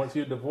once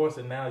you're divorced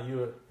and now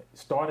you're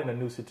starting a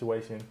new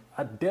situation,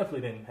 I definitely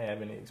didn't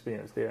have any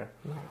experience there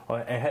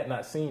and had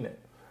not seen it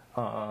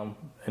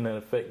in an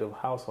effective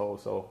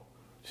household. So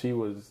she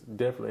was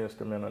definitely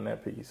instrumental in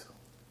that piece.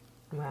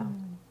 Wow.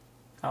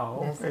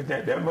 Oh,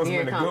 that must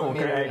have been a good one.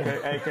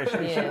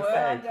 Well,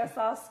 I guess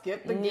I'll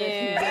skip the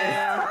gift.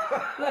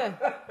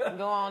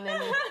 Go on in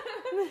there.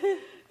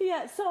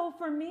 Yeah, so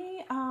for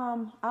me,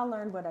 I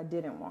learned what I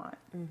didn't want.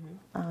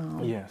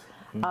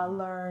 I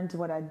learned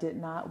what I did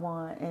not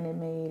want, and it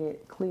made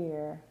it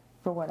clear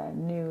for what I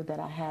knew that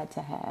I had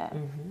to have.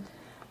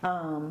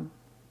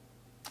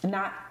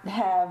 Not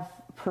have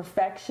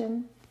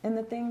perfection in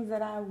the things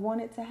that I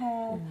wanted to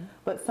have,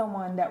 but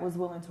someone that was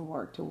willing to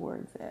work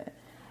towards it.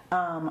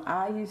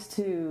 I used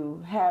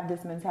to have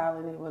this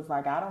mentality that was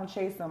like, I don't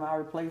chase them, I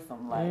replace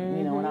them, like,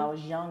 you know, when I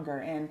was younger.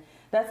 And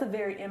that's a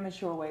very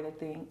immature way to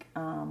think.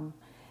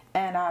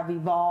 And I've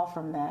evolved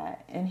from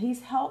that. And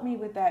he's helped me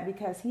with that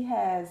because he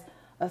has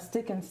a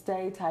stick and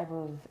stay type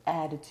of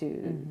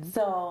attitude.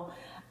 So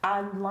I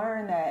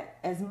learned that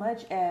as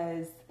much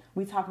as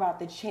we talk about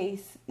the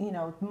chase, you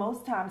know,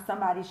 most times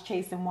somebody's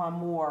chasing one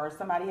more, or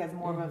somebody has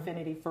more of an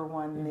affinity for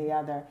one than the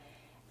other.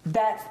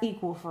 That's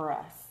equal for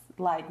us.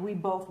 Like, we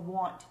both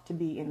want to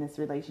be in this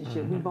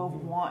relationship. We both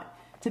want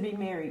to be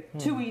married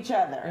to each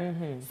other.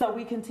 So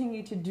we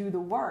continue to do the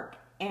work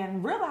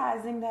and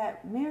realizing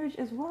that marriage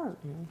is work.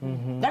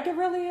 Like, it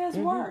really is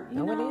work,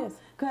 you know? It is.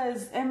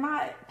 Because in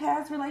my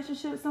past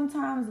relationships,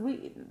 sometimes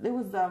it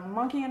was a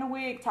monkey in a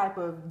wig type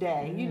of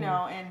day, you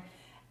know, and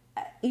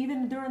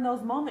even during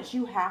those moments,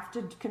 you have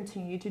to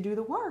continue to do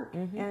the work.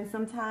 And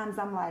sometimes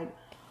I'm like,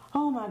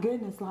 oh my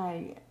goodness,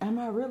 like, am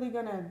I really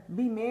gonna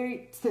be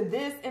married to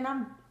this?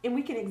 And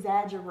we can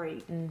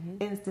exaggerate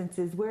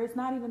instances where it's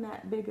not even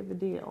that big of a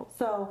deal.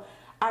 So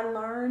I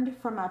learned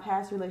from my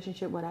past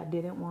relationship what I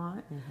didn't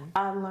want.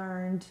 I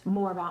learned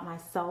more about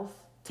myself,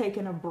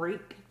 taking a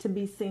break to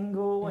be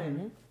single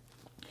and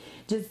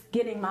just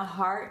getting my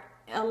heart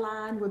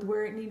aligned with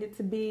where it needed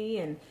to be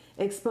and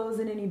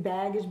exposing any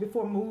baggage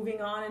before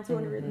moving on into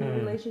a new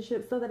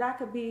relationship so that I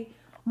could be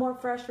more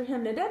fresh for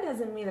him. Now, that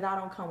doesn't mean that I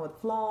don't come with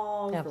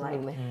flaws.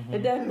 Absolutely. Like,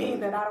 it doesn't mean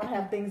that I don't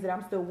have things that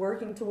I'm still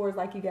working towards.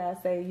 Like you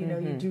guys say, you know,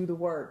 you do the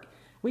work.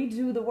 We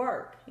do the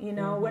work, you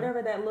know,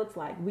 whatever that looks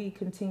like. We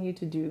continue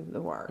to do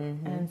the work.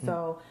 And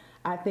so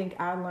I think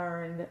I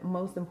learned,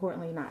 most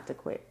importantly, not to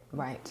quit.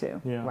 Right.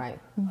 Too. Yeah. Right.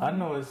 I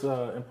know it's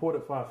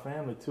important for our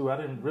family too. I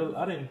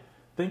didn't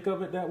think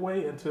of it that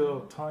way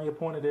until Tanya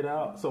pointed it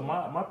out. So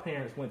my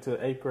parents went to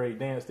 8th grade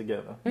dance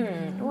together.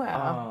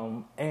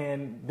 Wow.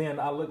 And then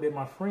I looked at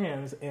my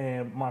friends,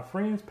 and my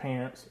friends'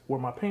 parents were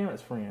my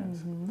parents'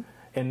 friends.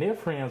 And their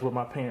friends were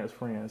my parents'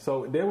 friends.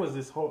 So there was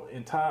this whole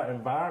entire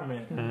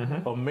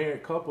environment of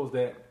married couples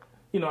that,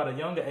 you know, at a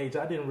younger age,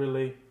 I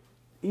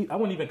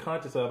wasn't even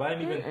conscious of. I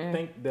didn't even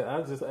think that. I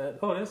was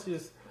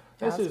just,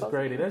 that's just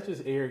Grady. That's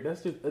just Eric.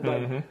 That's just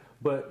like.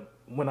 But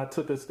when I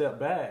took a step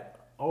back,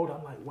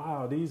 I'm like,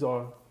 wow, these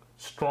are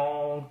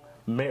strong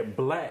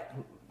black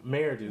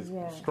marriages,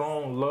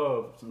 strong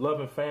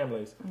loving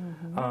families,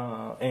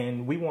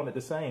 and we wanted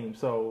the same.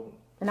 So,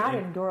 and I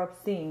didn't grow up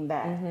seeing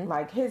that.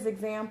 Like his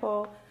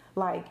example,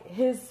 like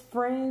his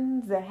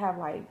friends that have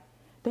like.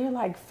 They're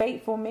like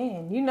faithful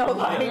men, you know,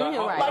 like he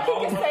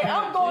can say,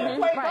 I'm going to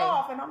play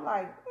golf, and I'm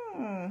like,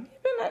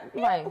 who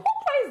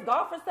plays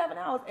golf for 7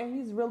 hours and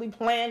he's really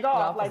playing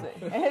golf?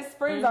 And his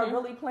friends are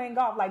really playing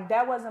golf. Like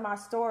that wasn't my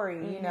story,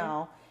 you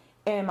know,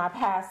 in my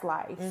past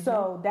life.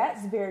 So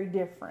that's very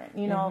different.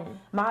 You know,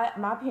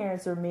 my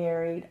parents are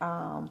married,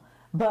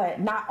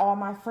 but not all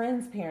my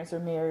friends' parents are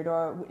married,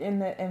 or in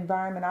the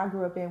environment I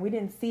grew up in, we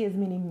didn't see as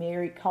many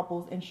married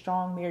couples and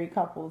strong married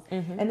couples.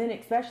 And then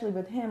especially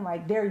with him,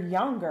 like they're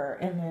younger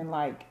and then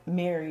like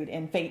married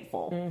and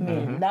faithful.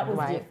 That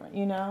was different,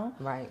 you know?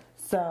 Right.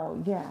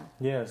 So, yeah.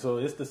 Yeah, so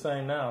it's the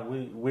same now.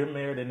 We're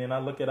married, and then I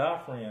look at our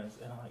friends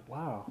and I'm like,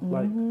 wow.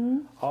 Like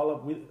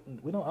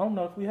I don't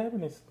know if we have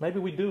any, maybe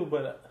we do,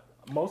 but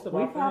most of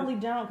our friends. We probably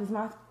don't, because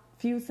my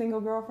few single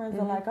girlfriends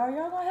are like, are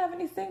y'all gonna have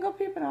any single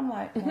people? And I'm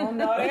like, oh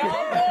no, they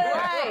all good.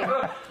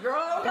 Right.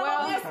 Girl,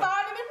 don't get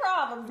started any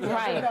problems.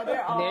 Right. You know,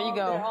 they're all, there you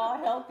go. They're all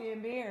healthy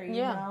and married,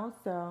 you know?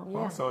 So,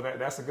 Well, so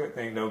that's a good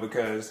thing, though,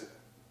 because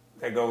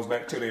that goes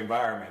back to the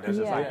environment. That's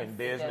just like in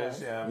business.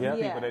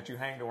 People that you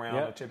hang around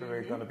are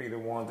typically going to be the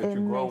ones that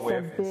you grow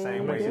with, and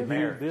same way in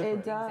marriage.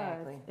 It does.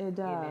 Exactly. It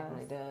does. It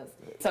definitely does.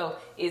 So,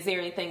 is there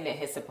anything that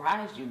has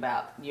surprised you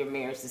about your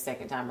marriage the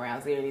second time around?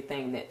 Is there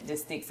anything that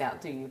just sticks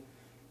out to you?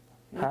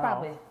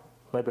 How?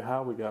 Maybe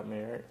how we got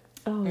married.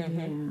 Oh, yeah.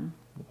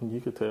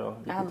 You could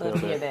tell. I love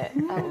to hear that.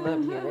 I would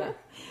love to hear that.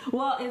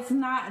 Well,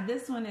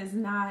 this one is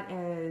not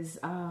as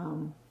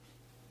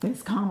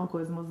comical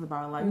as most of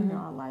our life. You know,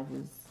 our life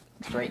is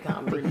straight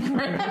comedy.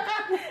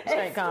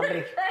 Straight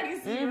comedy.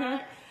 Crazy,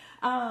 right?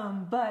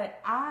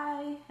 But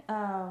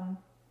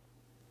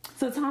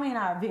so Tommy and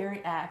I are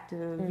very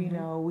active. You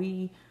know,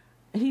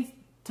 he's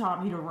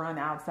taught me to run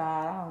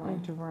outside. I don't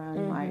like to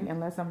run, like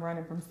unless I'm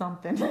running from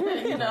something,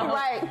 you know.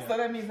 Right. So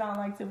that means I don't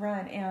like to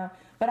run.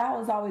 But I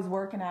was always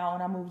working out.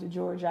 When I moved to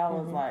Georgia, I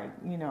was like,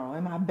 you know,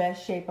 in my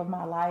best shape of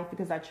my life,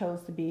 because I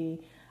chose to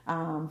be,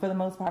 for the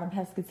most part, a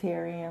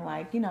pescatarian.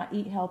 Like, you know, I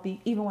eat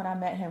healthy. Even when I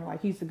met him,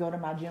 like he used to go to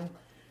my gym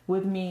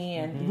with me,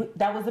 and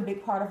that was a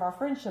big part of our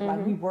friendship.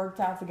 Like we worked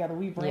out together,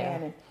 we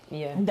ran,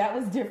 and that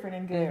was different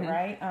and good,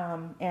 right?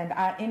 And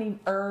any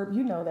herb,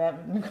 you know that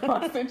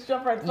constant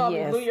jumper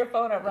probably blew your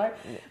phone up, right?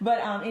 But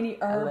any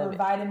herb or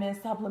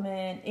vitamin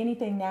supplement,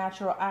 anything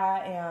natural, I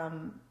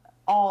am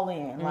all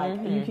in.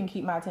 Like you can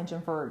keep my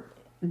attention for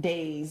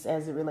days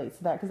as it relates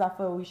to that, because I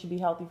feel we should be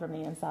healthy from the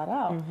inside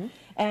out.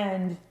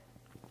 And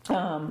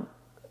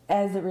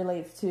as it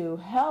relates to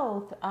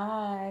health,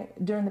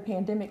 during the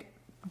pandemic,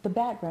 the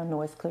background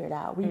noise cleared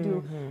out. We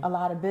do a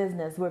lot of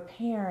business. We're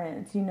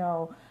parents, you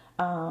know.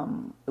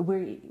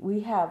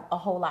 We have a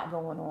whole lot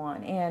going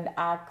on, and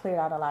I cleared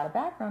out a lot of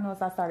background noise.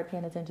 I started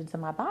paying attention to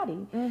my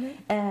body,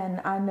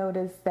 and I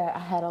noticed that I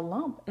had a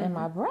lump in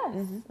my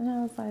breast, and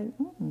I was like,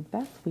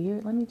 that's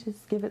weird. Let me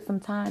just give it some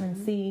time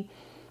and see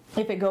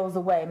if it goes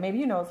away. Maybe,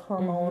 you know, it's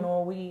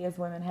hormonal. We as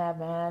women have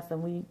mass,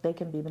 and they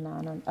can be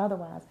benign or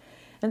otherwise.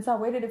 And so I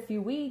waited a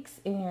few weeks,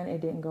 and it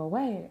didn't go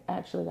away. It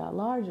actually got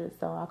larger.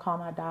 So I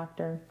called my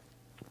doctor,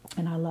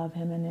 and I love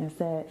him, and I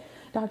said,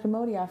 Dr.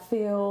 Modi, I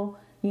feel,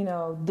 you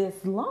know, this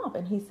lump.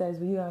 And he says,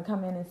 well, you going to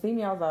come in and see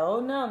me? I was like,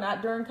 oh, no,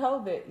 not during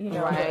COVID, you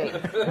know. Right,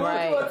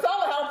 right. To a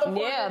telehealth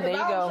appointment. Yeah, there you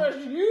go. I don't trust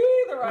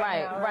you either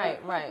right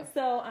now. Right.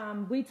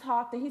 So we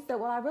talked, and he said,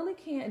 well, I really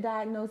can't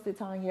diagnose it,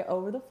 Tanya,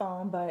 over the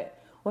phone, but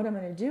what I'm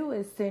going to do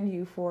is send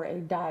you for a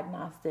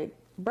diagnostic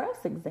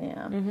breast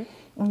exam.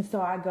 And so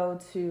I go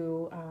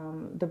to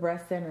the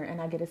breast center,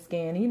 and I get a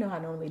scan. You know how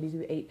normally they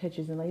do 8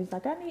 pictures, and lady's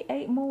like, I need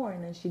 8 more.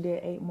 And then she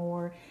did 8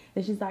 more,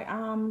 and she's like,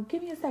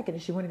 give me a second.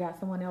 And she went and got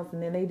someone else,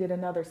 and then they did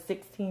another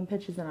 16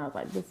 pictures, and I was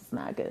like, this is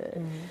not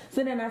good.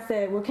 So then I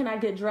said, well, can I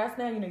get dressed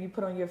now? You know, you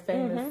put on your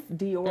famous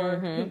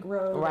Dior pink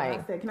robe. Right.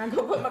 And I said, can I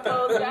go put my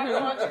clothes back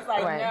on? She's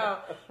like, no,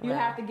 you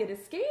have to get a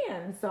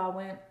scan. So I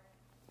went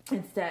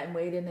and sat and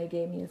waited, and they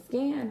gave me a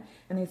scan,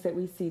 and they said,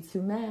 we see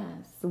 2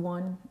 masses,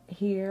 one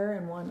here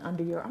and one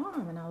under your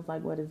arm. And I was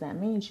like, what does that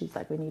mean? She's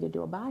like, we need to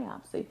do a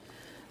biopsy.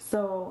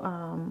 So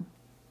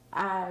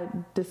I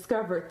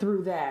discovered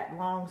through that,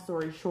 long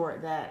story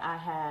short, that I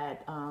had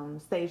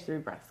stage 3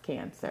 breast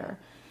cancer.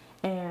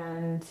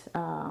 And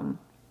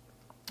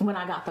when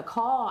I got the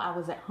call, I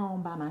was at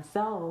home by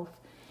myself,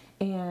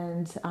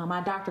 and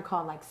my doctor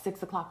called like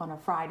 6 o'clock on a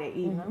Friday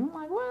evening. I'm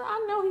like, well,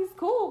 I know he's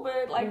cool,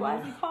 but like, why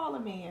is he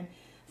calling me? And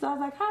So I was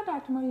like, hi,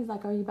 Dr. Moore. He's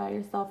like, are you by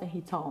yourself? And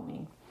he told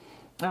me.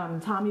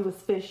 Tommy was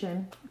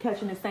fishing,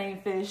 catching the same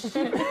fish. Oh,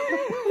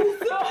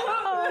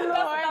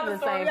 Lord,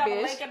 the same We have a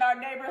fish. lake in our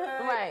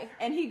neighborhood. Right.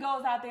 And he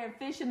goes out there and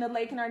fish in the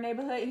lake in our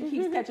neighborhood. He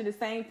keeps catching the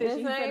same fish. The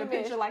He sent same a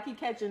picture fish. like he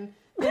catching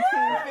 15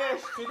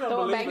 fish. She Throw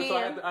don't it back believe it, so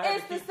in. I had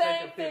It's to the keep same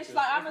taking fish. pictures.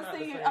 Like I'm It's gonna not see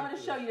the you. same I'm gonna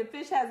fish. show you. The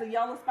fish has a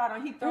yellow spot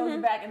on. He throws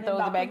it back, and then Throws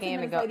it about back 15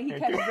 in and minutes go. later,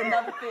 he catches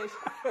another fish.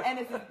 And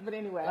it's but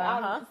anyway,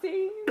 Uh-huh.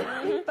 see,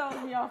 he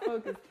throws me off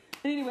focus.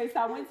 But anyway, so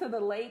I went to the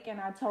lake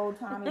and I told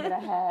Tommy that I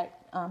had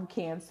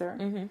cancer.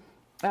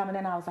 And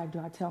then I was like, do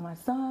I tell my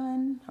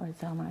son or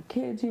tell my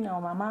kids? You know,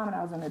 my mom, and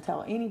I was going to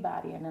tell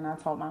anybody. And then I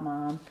told my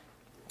mom.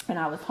 And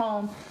I was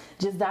home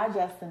just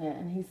digesting it.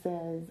 And he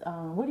says,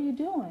 what are you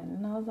doing?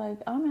 And I was like,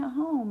 I'm at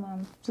home.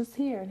 I'm just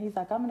here. And he's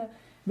like, I'm going to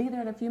be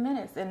there in a few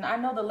minutes. And I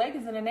know the lake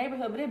is in the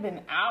neighborhood, but it had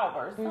been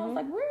hours. So I was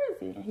like, where is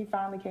he? And he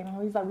finally came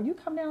home. He's like, will you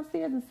come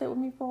downstairs and sit with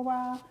me for a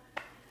while?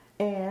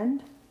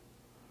 And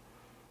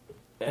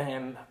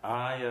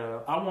I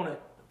wanted,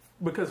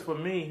 because for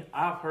me,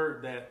 I've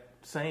heard that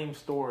same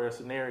story or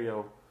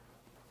scenario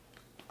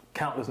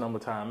countless number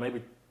of times,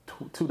 maybe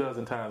two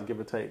dozen times, give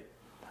or take.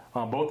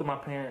 Both of my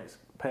parents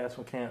passed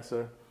from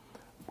cancer.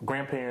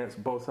 Grandparents,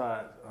 both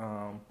sides.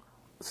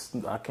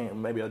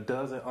 Maybe a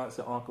dozen aunts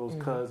and uncles,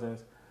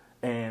 cousins,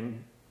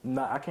 and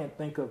I can't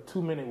think of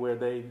too many where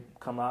they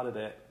come out of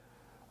that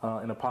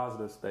in a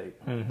positive state.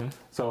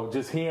 So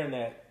just hearing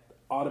that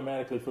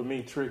automatically for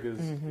me triggers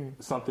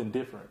something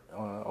different,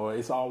 or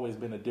it's always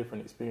been a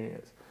different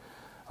experience.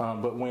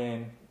 But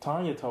when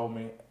Tanya told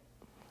me,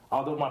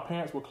 although my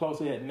parents were close,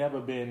 it had never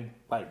been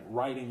like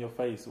right in your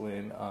face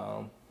when.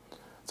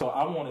 So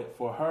I wanted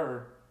for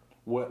her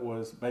what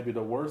was maybe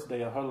the worst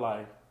day of her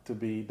life to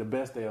be the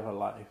best day of her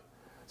life.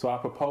 So I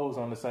proposed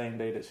on the same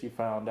day that she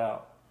found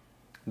out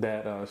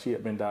that she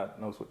had been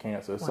diagnosed with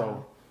cancer. Wow.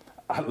 So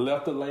I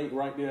left the lake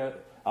right there.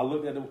 I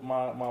looked at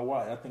my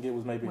watch. I think it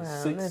was maybe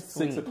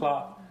 6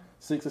 o'clock.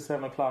 6 or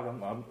 7 o'clock.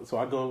 So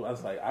I go. I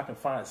was like, I can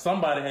find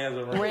somebody has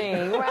a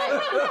ring.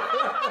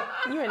 Right?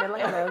 You in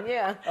Atlanta,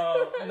 yeah.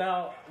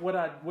 Now,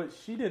 what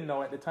she didn't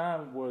know at the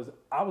time was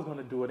I was going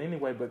to do it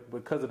anyway, but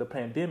because of the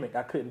pandemic,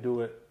 I couldn't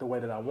do it the way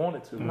that I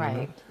wanted to.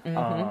 Right.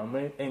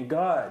 And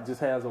God just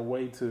has a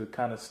way to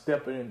kind of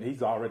step in.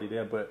 He's already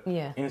there, but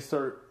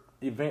insert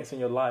events in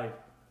your life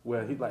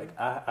where He's like,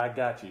 I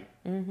got you.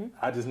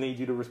 I just need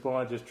you to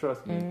respond. Just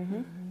trust me.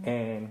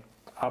 And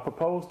I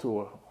proposed to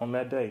her on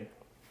that day.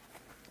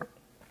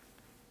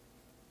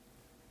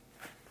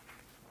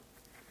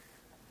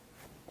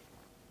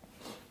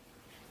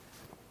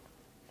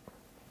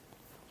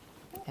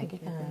 Take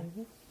your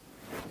time.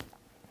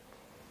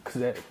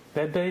 Because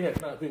that day had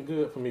not been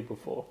good for me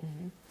before.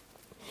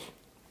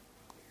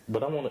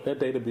 But I wanted that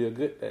day to be a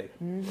good day.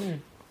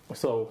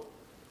 So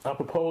I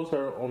proposed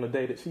her on the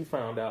day that she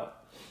found out.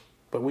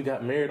 But we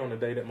got married on the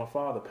day that my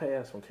father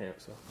passed from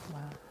cancer.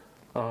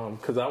 Wow.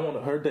 Because I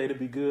wanted her day to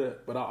be good,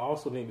 but I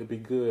also needed to be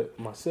good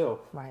myself.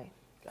 Right.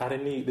 I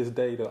didn't need this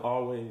day to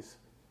always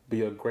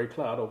be a gray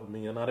cloud over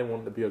me, and I didn't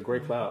want it to be a gray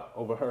cloud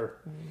over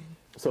her.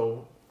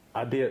 So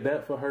I did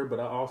that for her,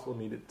 but I also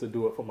needed to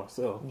do it for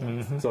myself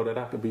so that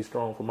I could be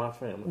strong for my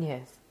family.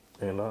 Yes.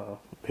 And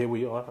here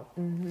we are.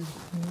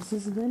 this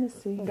is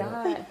Tennessee.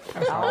 God.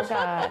 All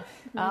God.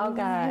 All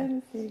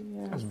God.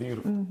 That's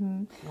beautiful.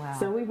 Wow.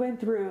 So we went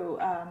through,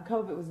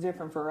 COVID was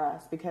different for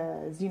us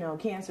because,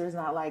 cancer is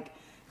not like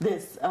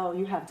this,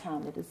 you have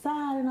time to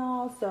decide and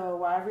all. So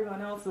while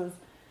everyone else was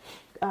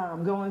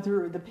going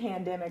through the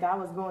pandemic, I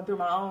was going through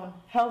my own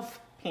health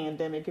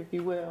pandemic, if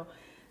you will.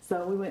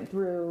 So we went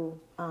through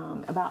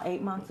about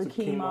 8 months of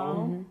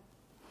chemo.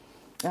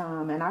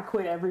 And I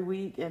quit every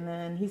week. And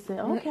then he said,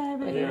 okay,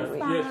 baby, it's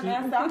fine. I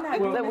said, I'm not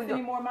doing this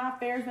anymore. My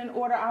affairs in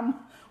order. I'm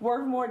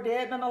worth more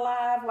dead than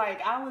alive.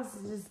 Like, I was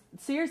just,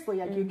 seriously,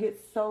 like, you get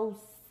so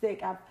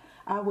sick.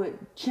 I would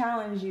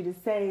challenge you to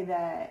say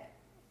that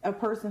a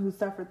person who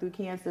suffered through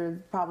cancer is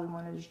probably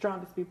one of the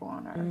strongest people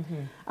on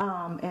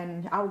earth.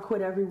 And I would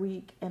quit every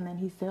week. And then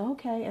he said,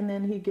 okay. And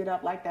then he'd get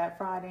up like that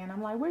Friday. And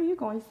I'm like, where are you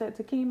going? He said,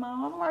 to chemo.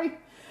 I'm like,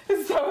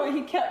 so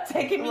he kept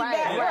taking me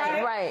back.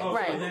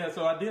 Right.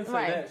 So I did say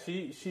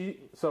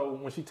that. So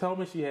when she told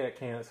me she had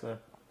cancer,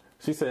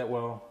 she said,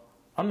 well,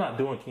 I'm not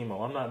doing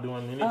chemo. I'm not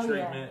doing any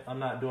treatment. Yeah. I'm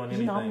not doing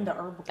anything. I'm the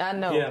herbal. I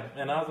know. Yeah.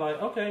 And I was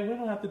like, okay, we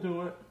don't have to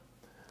do it.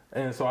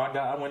 And so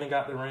I went and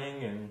got the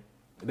ring, and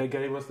they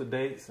gave us the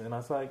dates, and I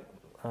was like,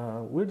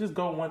 we'll just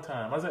go one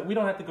time. I was like, we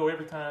don't have to go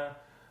every time.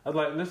 I was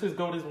like, let's just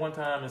go this one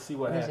time and see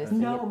what happens.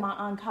 No, my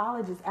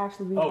oncologist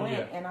actually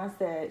went, and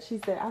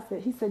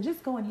he said,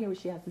 just go and hear what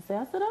she has to say.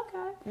 I said,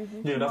 okay.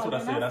 Yeah, that's what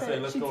I said. I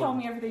said, let's go. She told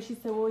me everything. She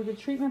said, well, the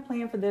treatment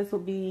plan for this will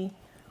be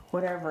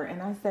whatever.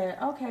 And I said,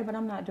 okay, but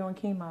I'm not doing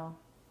chemo.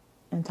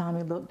 And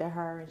Tommy looked at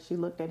her, and she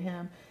looked at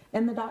him,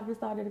 and the doctor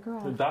started to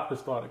cry. The doctor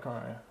started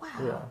crying.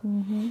 Wow.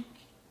 Yeah.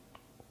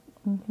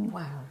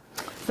 Wow.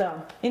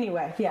 So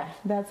anyway,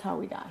 that's how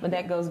we got here. But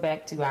that goes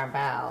back to our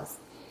vows.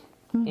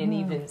 And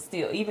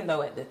even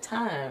though at the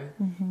time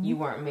you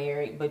weren't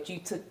married, but you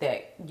took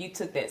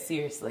that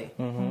seriously.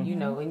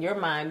 In your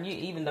mind,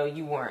 even though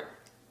you weren't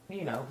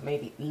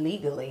maybe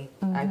legally,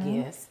 I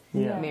guess,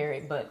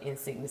 married, but in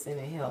sickness and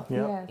in health.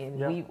 Yep.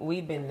 And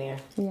we've been there.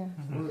 Yeah.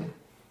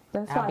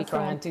 That's I'll why be it's so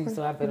crying too,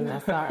 so I better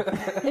not start.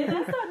 And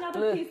that's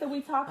another piece that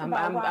we talked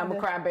about. I'm a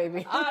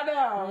crybaby. I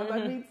know,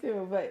 but me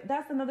too. But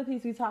that's another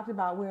piece we talked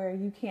about where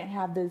you can't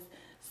have this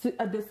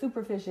the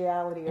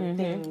superficiality of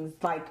things,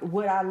 like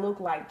what I look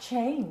like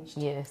changed.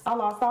 Yes. I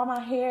lost all my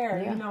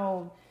hair,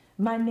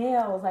 my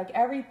nails, like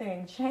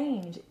everything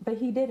changed, but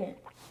he didn't.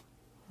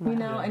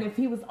 And if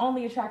he was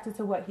only attracted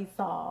to what he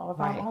saw, or if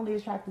I'm only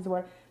attracted to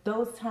what,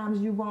 those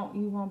times you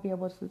won't be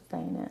able to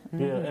sustain it.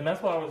 Yeah, and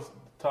that's what I was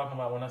talking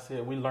about when I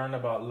said we learn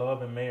about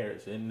love and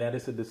marriage, and that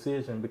it's a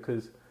decision,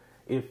 because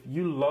if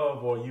you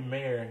love or you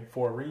marry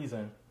for a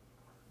reason,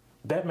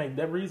 that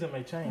reason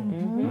may change.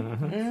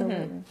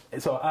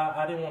 And so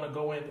I didn't want to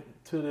go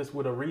into this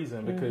with a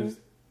reason, because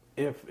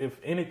if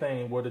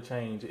anything were to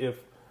change, if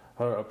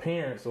her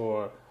appearance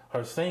or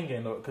her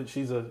singing, or because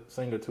she's a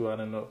singer too, I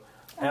don't know.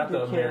 After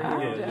a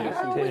marriage,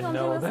 she didn't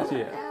know that.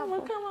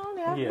 Well, come on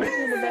now. Yeah.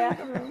 In the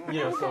bathroom.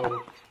 Yeah,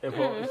 so if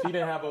she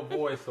didn't have a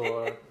voice,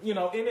 or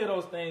any of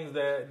those things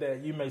that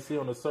you may see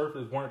on the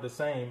surface weren't the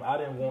same, I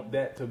didn't want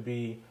that to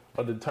be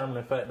a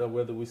determining factor of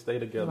whether we stay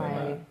together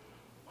or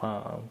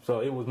not. So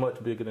it was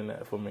much bigger than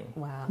that for me.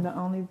 Wow. The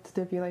only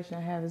stipulation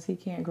I have is he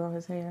can't grow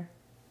his hair.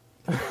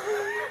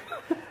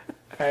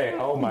 Hey,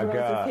 oh my Grows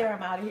his God. hair,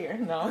 I'm out of here.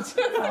 No.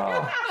 Listen.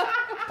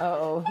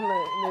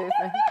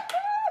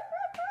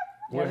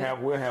 We'll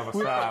have a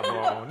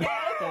sidebar.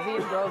 Because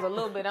his grows a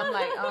little bit. I'm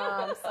like,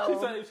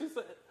 She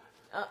said,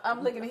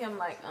 I'm looking at him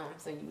like,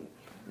 so you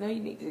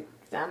need to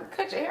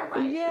cut your hair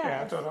right.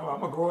 Yeah, I told him I'm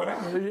gonna grow it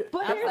out.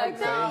 But I was here's like,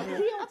 the no.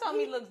 thing. I told him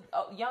he looks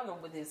younger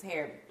with his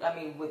hair. I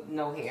mean, with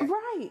no hair.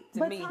 Right. To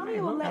But me, Tommy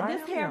will let I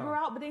this am hair young. grow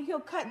out, but then he'll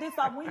cut this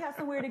off. When he has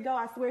somewhere to go,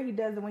 I swear he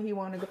does it when he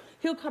wants to go.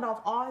 He'll cut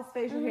off all his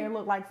facial hair and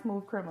look like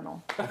Smooth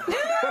Criminal.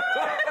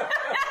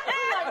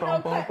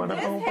 Bum, bum, bum, bum,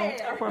 bum,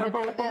 bum,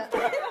 bum,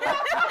 bum.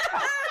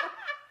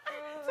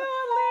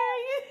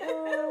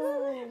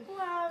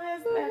 Wow,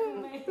 that's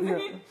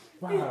amazing.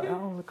 wow, I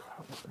don't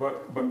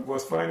But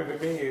what's funny to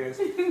me is,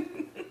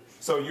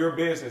 so you're a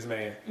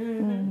businessman.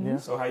 Yeah.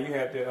 So how you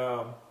had to,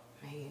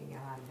 Man,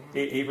 God,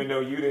 man. even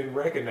though you didn't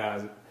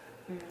recognize it,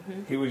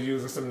 he was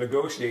using some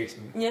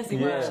negotiation Yes, he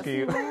was.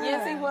 skills.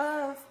 Yes, he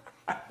was.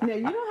 Now,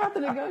 you don't have to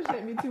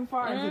negotiate me too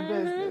far into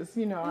business.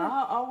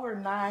 I'll wear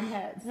 9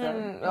 hats.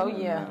 So. Oh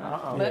yeah.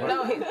 But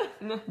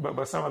no,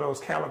 But some of those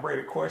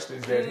calibrated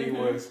questions that he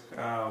was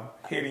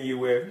hitting you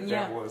with,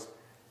 Yeah. that was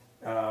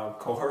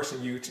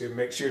coercing you to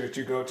make sure that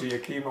you go to your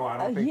chemo. I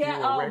don't think you Yeah,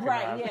 will oh,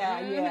 recognize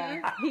right, it.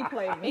 yeah. He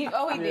played me.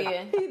 he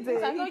did. He did.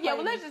 So I He go, yeah,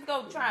 well, played let's just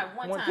go try it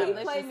one One time. time. He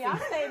Let's played just me. I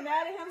see. stayed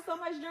mad at him so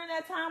much during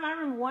that time. I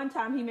remember one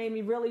time he made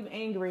me really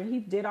angry. He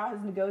did all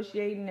his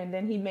negotiating, and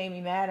then he made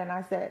me mad. And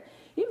I said,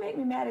 "You make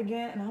me mad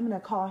again, and I'm gonna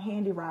call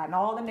Handy Ride, and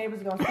all the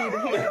neighbors are gonna see the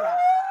Handy Ride.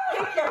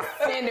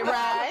 Send it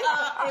right.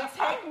 And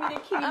take me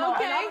to chemo,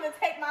 Okay. and I'm gonna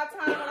take my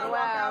time when I Wow.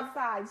 walk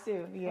outside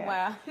too. Yeah.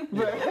 Wow.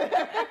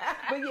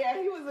 But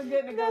yeah, he was a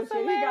good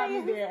negotiator. He got me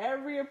hilarious. there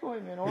every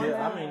appointment. On Yeah,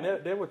 time. I mean,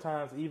 there were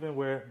times even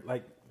where,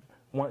 like,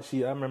 once I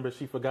remember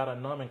she forgot her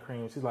numbing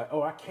cream. She's like,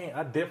 "Oh, I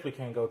definitely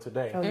can't go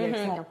today." Oh,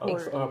 yeah,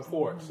 port.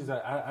 Port. She's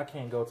like, "I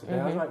can't go today."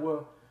 I was like,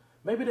 "Well,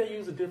 maybe they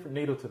use a different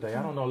needle today.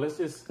 I don't know. Let's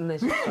just."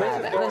 Let's just try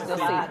that. Let's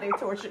just see. They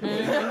tortured me.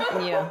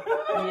 Yeah.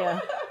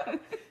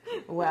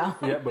 Wow.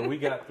 Yeah, but we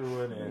got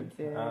through it, and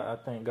did. I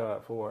thank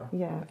God for her.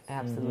 Yeah.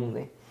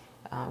 Absolutely.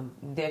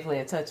 Definitely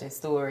a touching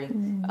story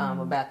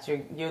about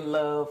your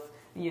love.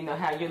 You know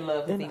how your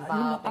love has And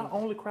evolved. I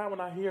only cry when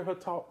I hear her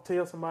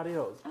tell somebody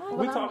else.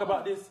 We talk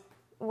about this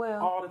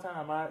Well, all the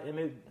time. I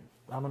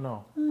don't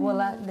know.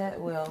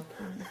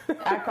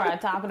 I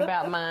cried talking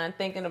about mine,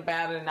 thinking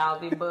about it, and all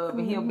the above.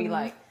 And he'll be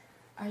like,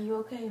 "Are you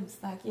okay?" I'm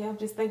just like, "Yeah, I'm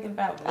just thinking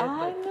about it." I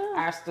But know.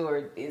 our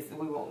story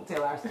we won't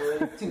tell our story.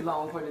 It's too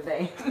long for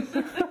today.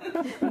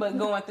 But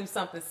going through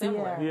something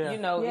similar, Yeah. you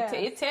know, Yeah.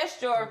 it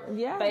tests your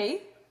Yeah.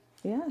 faith.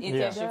 Yeah. It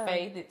tests your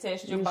faith. It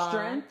tests your bond,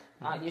 strength.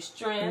 your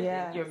strength,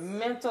 Yes. your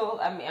mental.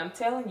 I mean, I'm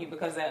telling you,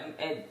 because at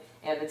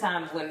the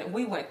times when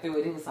we went through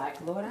it, it was like,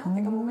 Lord, I don't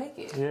think I'm gonna make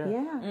it. Yeah.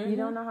 Yeah. You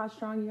don't know how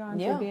strong you are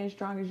until Yeah. being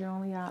strong is your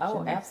only option.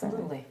 Oh,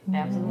 absolutely,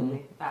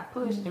 absolutely. I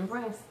pushed and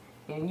pressed,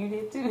 and you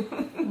did too.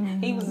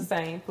 He was the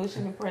same,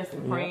 pushing and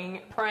pressing,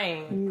 praying.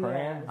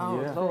 Praying. Oh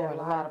Yeah. Lord, a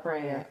lot of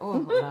prayer.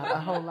 Oh, a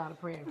whole lot of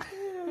prayer.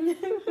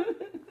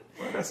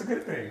 Well, that's a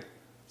good thing.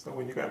 So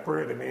when you got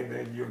prayer, that means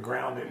that you're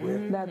grounded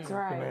with That's the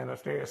right. man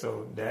upstairs.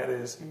 So that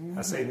is,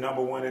 I say,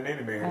 number one in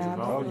any marriage. As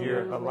long as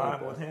you're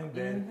aligned with him,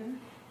 then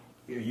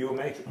you'll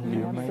make it.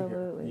 You'll make it.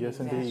 Absolutely. Yes,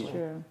 That's indeed.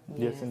 true.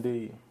 Yes,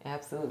 indeed.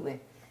 Absolutely.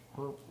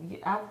 Well,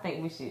 I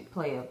think we should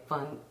play a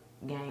fun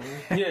game.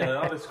 Yeah,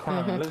 all this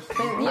crime. Let's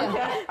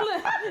Yeah,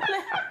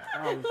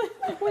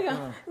 we're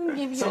gonna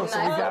give you So a we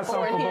got nice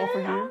something support for here. both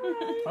of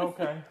you?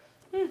 okay.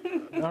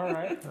 All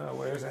right.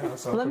 Where's the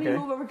house? So, Let me okay.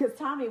 move over because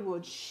Tommy will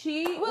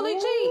cheat. Will he Ooh,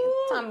 cheat?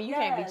 Tommy, you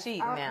can't be yes. cheating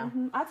now.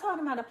 I taught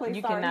him how to play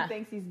You sorry. cannot. He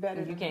thinks he's better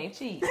You than can't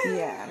cheat. me.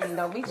 Yeah. And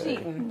don't be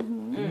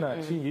cheating. You're not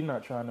cheating. You're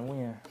not trying to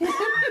win.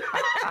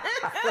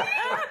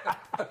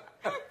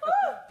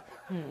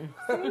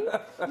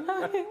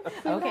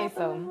 Okay,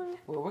 so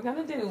what we're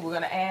gonna do? We're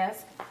gonna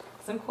ask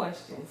some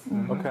questions.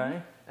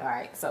 Okay. All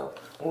right. So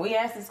when we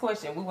ask this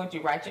question, we want you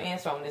to write your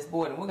answer on this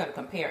board, and we're gonna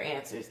compare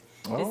answers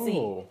to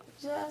see.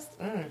 Just.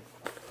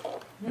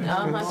 Yeah,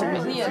 I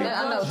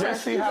know.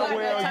 Just see how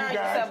well you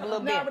guys. A little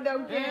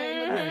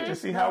bit. To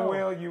see how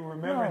well you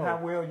remember and how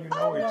well you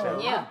know each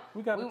other. Yeah.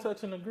 We got to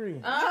touch and agree.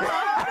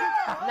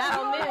 Not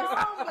on this.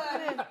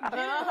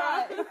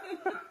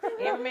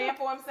 Every man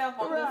for himself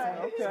on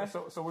this one.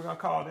 Okay. So we're gonna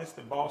call this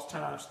the Boss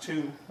Times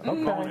 2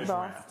 Okay. bonus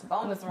round.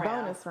 Bonus round.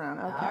 Bonus round.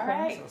 Okay. All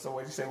right. So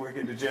what you say? We'll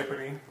get to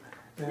Jeopardy.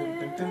 Dun,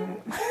 dun,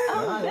 dun.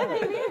 Oh, that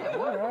ain't it.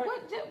 What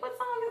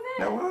song is that?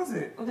 That was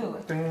it. Do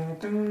it. Dun,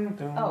 dun,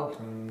 dun, Oh.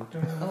 dun,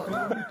 dun,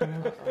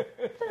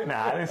 dun.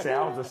 Nah, I didn't say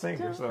I was a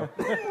singer, so.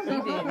 He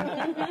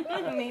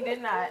didn't. He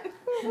did not.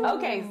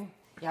 Okay.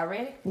 Y'all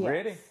ready?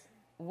 Ready?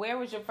 Where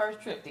was your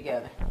first trip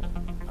together?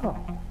 Oh.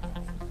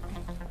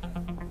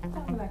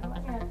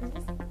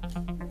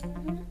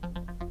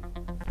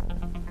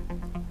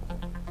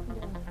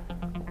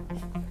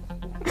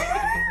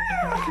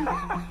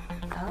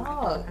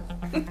 Oh.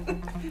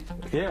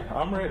 Yeah,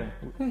 I'm ready.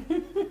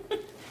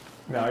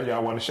 Now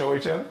y'all want to show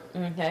each other?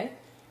 Okay.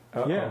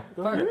 Yeah.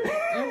 Go ahead.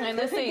 And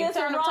let's see.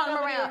 Turn them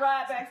around.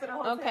 Right back to the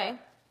hotel. Okay.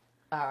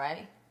 All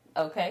right.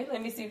 Okay.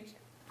 Let me see.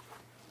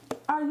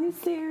 Are you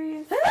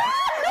serious?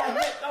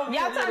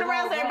 Y'all turn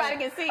around so everybody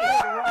can see it.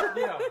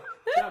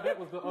 Yeah, that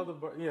was the other.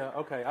 Yeah,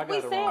 okay, I got We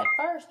it said wrong.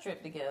 first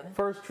trip together.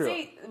 First trip.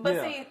 See, but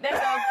Yeah. see, that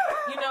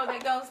goes. You know,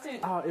 that goes to.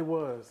 Oh, it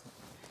was.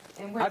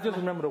 And I just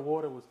remember the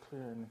water was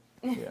clear. And,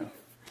 yeah.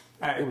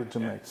 Hey, It was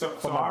Jamaica. So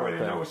For I my already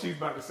birthday. know what she's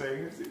about to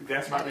say.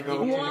 That's about to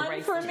go.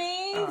 One for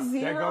me,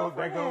 zero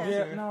that for goes- him.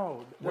 Yeah, no.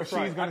 Well, that's she's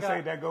right. gonna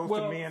say that goes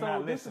to me and so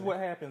not this is listening. what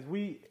happens.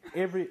 We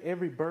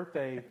every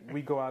birthday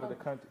we go out of the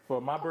country. For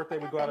my birthday,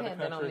 we go out of the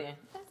country.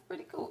 That's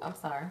pretty cool. I'm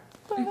sorry.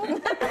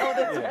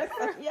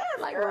 Yeah,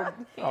 Like,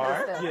 All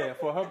right. Yeah,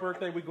 for her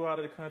birthday we go out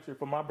of the country.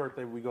 For my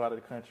birthday we go out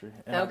of the country.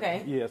 And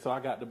Okay. yeah, so I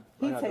got the.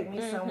 He take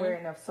me somewhere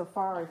in a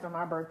safari for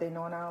my birthday,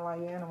 knowing I don't like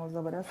animals,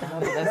 but that's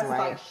another. That's That's right.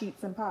 like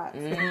sheets and pots.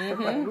 We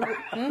gonna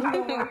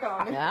work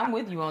on it. Yeah, I'm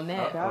with you on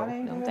that. Y'all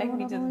ain't Don't doing take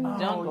me what to I'm the doing.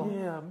 jungle. Oh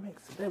yeah,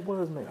 Mexico. That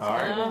was Mexico. All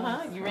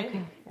right. You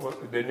ready? Well,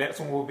 the next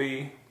one will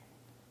be,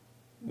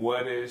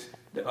 what is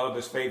the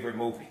other's favorite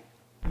movie?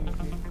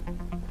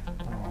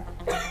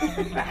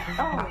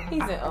 He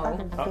said, oh.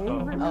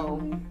 Favorite Oh.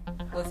 movie?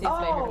 What's his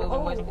favorite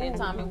movie? And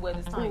Tommy, what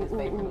is Tanya's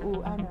favorite movie?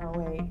 Ooh, I know.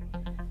 Wait.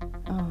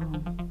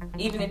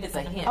 Even if it's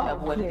a hint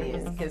of what it here it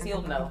is, is. because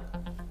he'll know.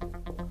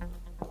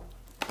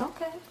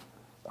 Okay.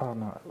 Oh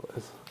no,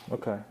 it's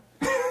okay.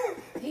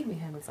 He be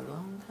having some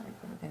long time.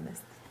 Okay,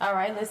 all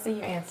right, let's see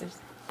your answers.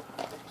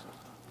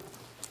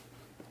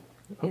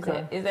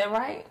 Okay. Is that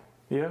right?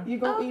 Yeah. You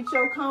gonna eat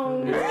your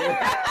cone?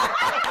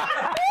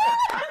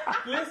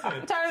 Listen.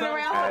 Turn it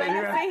around so they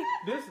can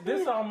see.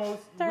 This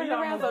almost. Turn we it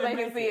around almost so they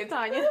didn't can make see it,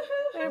 Tanya.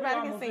 Everybody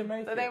can almost see. didn't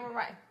make So it. they were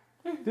right.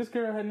 This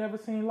girl had never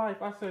seen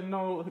Life. I said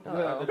no. The devil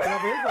is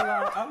a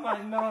lie. I'm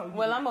like no.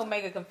 Well, I'm gonna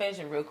make a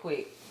confession real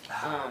quick.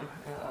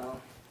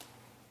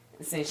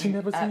 Since She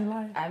never seen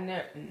Life? I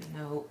never.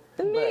 No.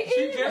 Me But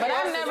either.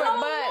 I've never. So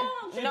But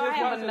long. no, I just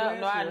have watched it another.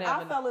 No, last I year. never.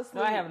 I fell asleep.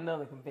 No, I have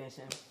another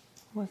confession.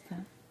 What's that?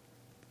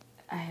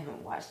 I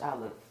haven't watched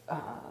all of.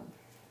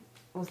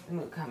 What's the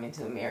movie Coming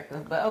to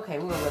America? But okay,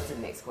 we'll go to the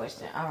next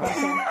question. All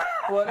right.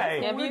 Well, that's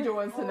Hey. what we're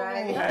doing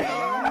tonight.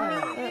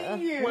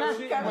 Well,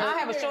 she- I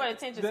have a short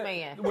attention that-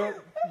 span. Well,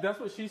 that's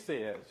what she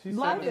said. She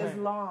Life said is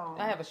long.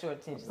 I have a short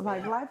attention span.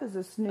 Like life is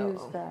a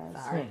snooze Uh-oh.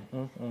 fest. Sorry. Is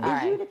All you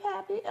right. the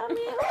pappy? I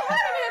mean,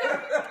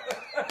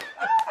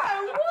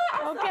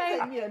 Okay.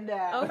 take me a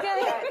nap.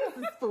 Okay. This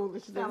is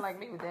foolishness. Sound like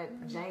me with that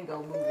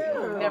Django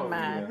movie. Never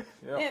mind.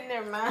 yeah, yeah.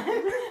 Never mind.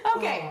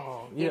 Okay.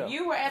 yeah. If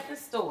you were at the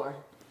store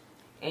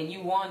and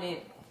you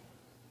wanted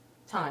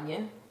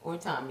Tanya or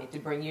Tommy to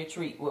bring you a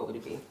treat, what would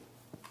it be?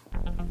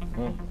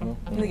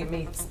 Look at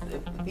me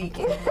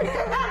speaking.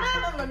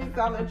 Let me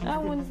call it.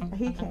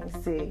 He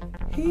can't see.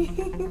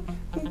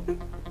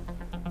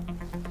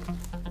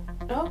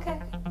 Okay.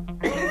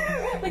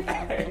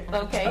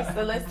 Okay,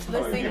 so let's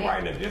see. you're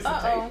writing a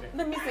dissertation.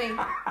 Let me see.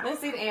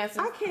 Let's see the answers.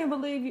 I can't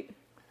believe you.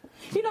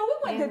 You know,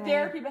 we went to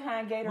therapy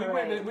behind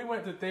Gatorade. We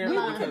went to therapy. We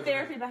went to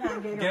therapy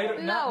behind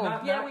Gatorade. No.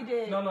 Yeah, we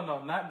did. No,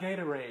 not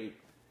Gatorade.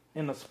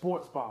 In a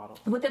sports bottle.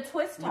 With a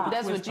twist top.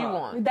 That's what you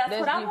want. That's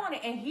what I you- wanted,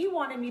 and he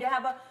wanted me to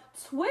have a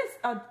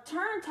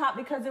turn top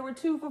because there were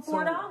two for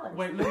 $4.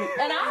 Wait, let me.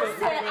 And I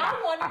said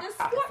I wanted the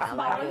sports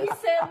bottle. He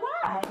said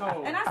why?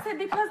 No. And I said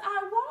because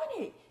I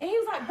want it. And he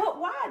was like, but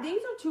why?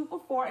 These are 2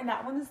 for $4, and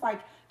that one is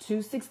like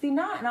 $2.69.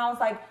 And I was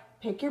like,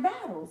 pick your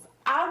battles.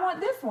 I want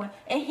this one.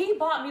 And he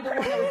bought me the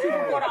one that was 2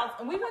 for $4.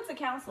 And we went to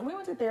counseling. We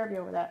went to therapy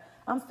over that.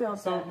 I'm still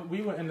So upset.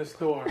 we went in the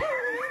store.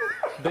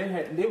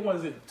 It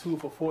wasn't 2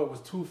 for $4. It was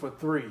 2 for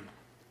 $3.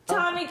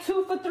 Tommy,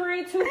 2 for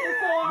 $3, 2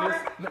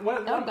 for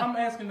 $4. I'm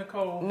asking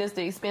Nicole.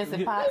 Mr. Expensive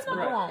Yeah, Pots. right.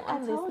 Go on.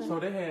 I told you. So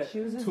they had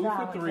Choose 2 his for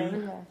balance every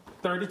 $3, day.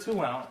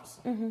 32 ounce.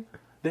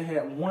 They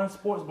had one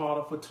sports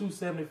bottle for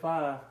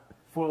 $2.75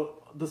 for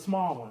the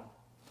small one.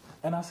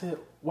 And I said,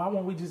 why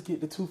won't we just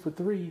get the 2 for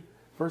 $3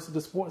 versus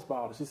the sports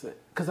bottle? She said,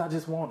 because I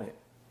just want it.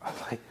 I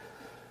was like,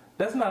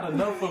 that's not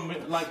enough for me.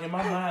 Like in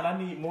my mind, I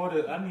need more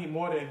than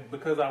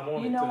because I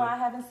want it. You know why I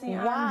haven't seen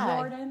Why?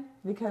 Jordan?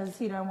 Because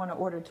he don't want to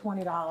order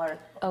 $20.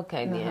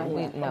 Okay, then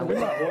we're We're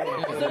not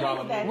ordering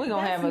 $20 We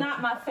gonna have a-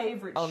 not my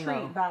favorite Oh, treat,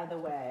 no. by the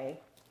way.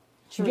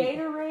 Treat.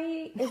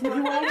 Gatorade is my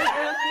favorite.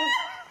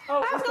 Oh, I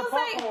was it's the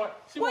gonna say, popcorn.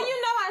 She well, want-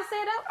 you know, I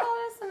said,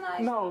 oh, it's a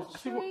nice No,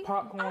 she treat. want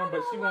popcorn, I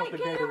but she don't wants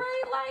like the Gatorade.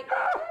 Gatorade like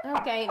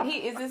that. Okay,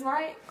 is this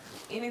right?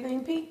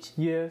 Anything peach?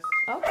 Yes.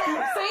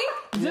 Okay, see?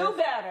 Do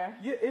better.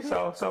 Yeah, it's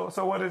So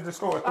what is the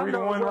score? 3 to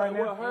know 1 right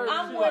what now? hers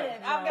I'm is winning.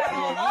 like. I've got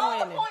Yeah, you all the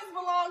winning. points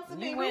belong to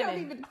me. You We don't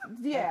winning. even.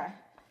 Yeah.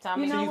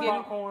 Tommy, You know you what?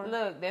 getting, Popcorn.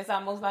 look, that's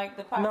almost like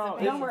the pots No, and it's-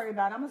 pieces. Don't worry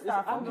about it. I'm gonna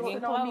start I'm focusing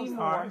getting on me close.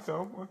 more. All right,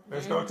 so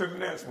let's go to the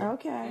next one.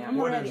 Okay, I'm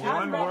What ready. is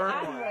one word?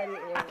 I'm ready.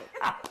 Eric.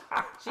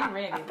 She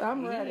ready.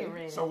 I'm He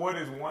ready. So what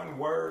is one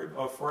word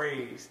or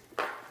phrase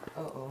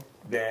Uh-oh.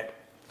 that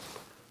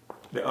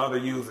the other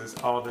uses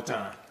all the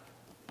time?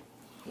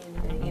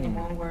 Any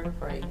one word or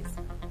phrase?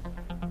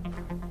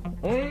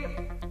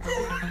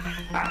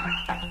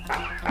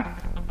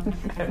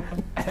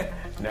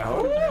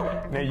 Now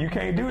you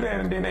can't do that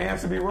and then the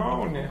answer be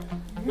wrong then.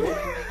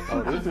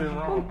 Oh, this is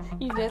wrong.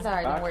 You just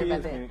alright, don't Our worry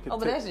about kids that. can Oh,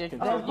 but that's your,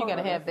 continue. you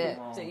gotta have That's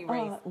that wrong. to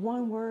erase.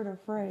 One word or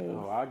phrase.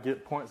 Oh, I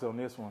get points on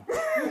this one.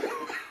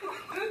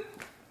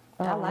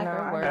 I like no,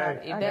 her word.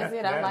 Hey, If that's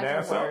it, I like her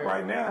that's up word.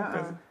 right now.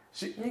 'Cause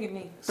she, Look at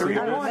me. 3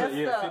 to I 1. want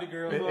Yeah, up. City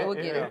Girls Yeah, up. We'll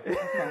get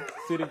her.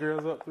 City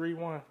Girls up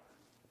 3-1.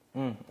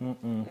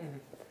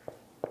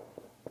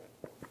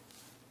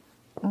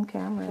 Okay,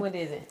 I'm ready. What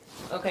is it?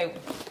 Okay.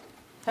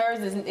 Hers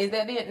is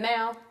that it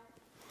now?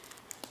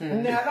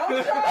 Now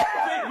don't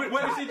try.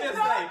 What did she just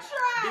Don't say?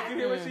 try. Did you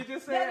hear what she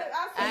just said?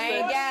 I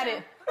ain't got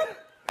it.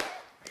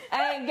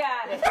 I ain't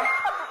got it.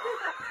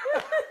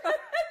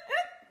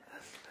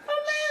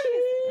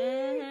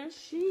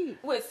 Cheat.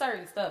 With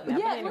certain stuff now.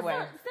 Yeah, but anyway.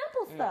 with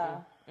simple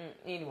stuff.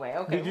 Anyway,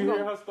 okay. Did you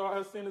hear her start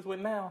her sentence with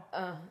now?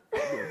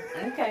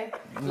 Okay.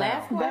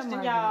 Last question, might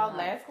be y'all. right.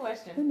 Last Let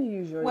question. me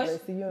use your What's-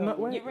 eraser. You No, don't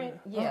wait. You ready?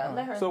 Yeah,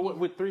 let her. So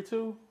with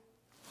 3-2?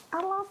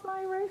 I lost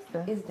my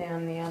eraser. It's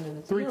down there under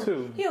the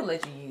 3-2. He'll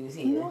let you use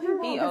his. No, he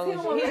won't, He 'cause he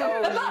owes don't you. He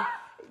want owes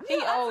you. He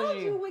I owes told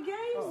you you. with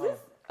games. This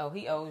Oh,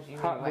 he owes you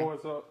Hot anyway.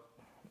 boards up.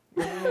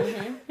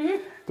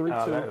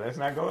 3-2. Let's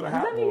not go to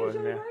hot let me use boards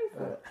your now.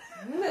 eraser.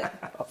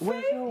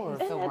 Where's yours?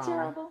 Isn't So that wrong.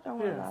 terrible? Don't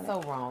worry Yeah. about it.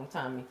 So wrong,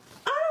 Tommy.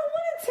 I don't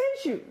want a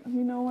tissue.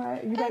 You know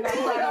what? You gotta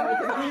cry on me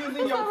 'cause I'm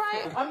using your. all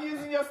right. I'm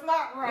using your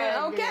snot rag.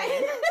 Yeah,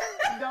 okay.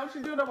 Don't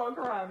you do no more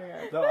crying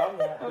there. No, I won't.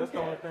 That's the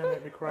only thing that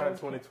made me cry in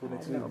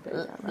 2022.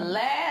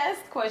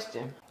 Last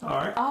question. All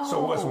right. So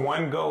what's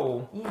one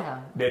goal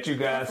Yeah. that you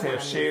guys That's what have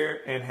I need.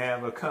 shared and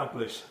have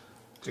accomplished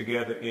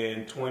together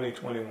in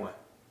 2021?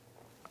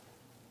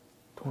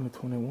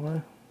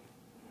 2021?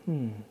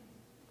 And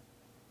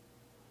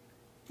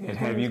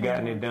have you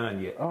gotten it done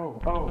yet? Oh,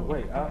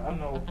 wait. I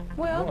know.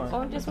 Well, one.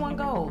 or just one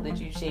goal that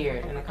you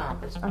shared and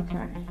accomplished.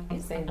 Okay.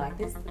 It seems like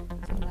this. It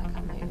seems like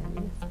I might have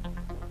missed.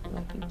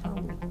 Like you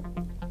told me.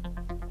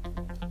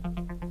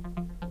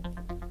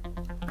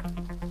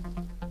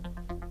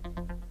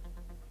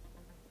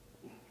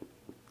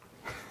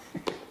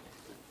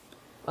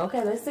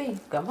 Okay, let's see.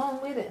 Come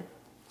on with it.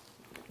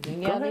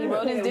 You got ahead. he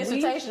wrote his We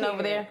dissertation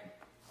over shared. there.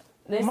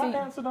 Let's My see.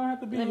 answer don't have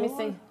to be Let me yours.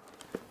 see.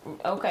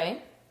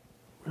 Okay.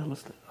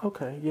 Realistic.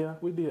 Okay, yeah,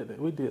 we did that.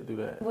 We did do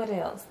that. What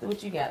else?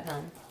 What you got,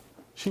 Tom?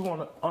 She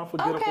want an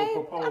unforgettable Okay.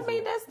 proposal. I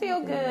mean, that's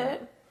still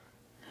good.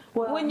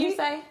 Well, Wouldn't you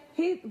say?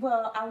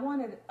 I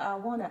want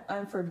an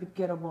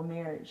unforgettable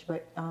marriage,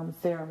 but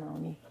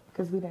ceremony,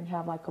 because we didn't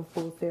have like a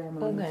full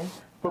ceremony. Okay.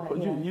 But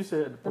yeah. you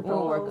said The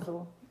proposal.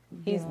 proposal.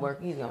 He's yeah.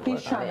 working. He's gonna He's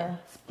work on trying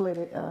that. to split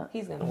it up.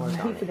 He's gonna work He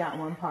on it. forgot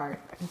one part.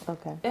 It's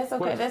okay. That's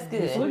okay. That's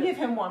good. We'll give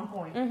him 1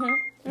 point.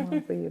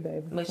 One for you,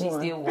 baby. But she One.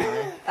 still won.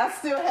 I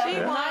still have She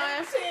it.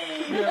 won.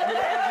 Hear me?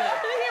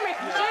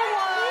 She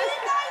won.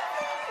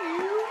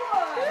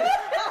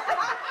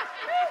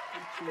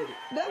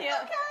 That's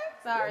Yep. okay.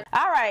 Sorry.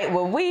 All right.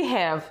 Well, we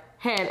have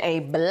had a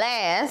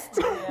blast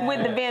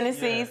with the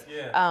Benessees.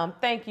 yes.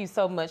 Thank you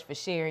so much for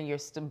sharing your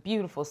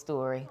beautiful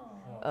story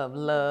of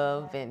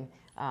love and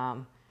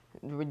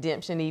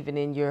redemption, even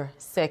in your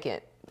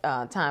second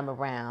time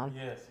around.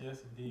 Yes,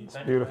 indeed.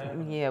 Thank beautiful. you for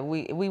having me. Yeah,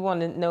 we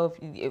want to know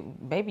if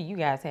maybe you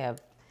guys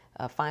have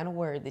a final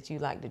word that you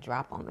like to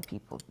drop on the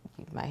people.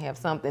 You might have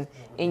something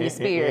in your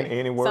spirit.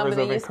 Any words something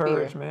of in your spirit.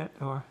 encouragement?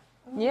 Or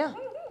Yeah.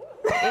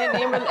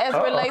 As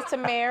it relates to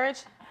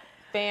marriage,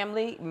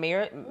 family,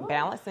 marriage,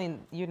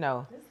 balancing, you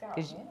know.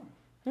 'cause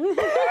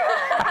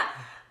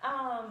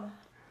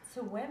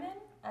To women,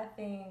 I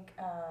think,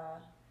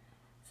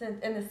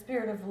 in the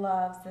spirit of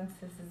love, since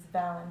this is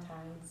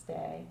Valentine's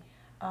Day,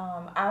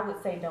 I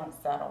would say don't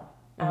settle.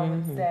 I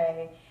would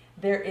say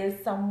there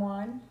is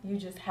someone, you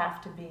just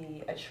have to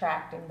be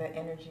attracting the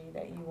energy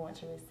that you want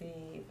to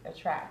receive,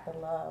 attract the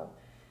love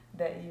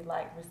that you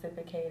like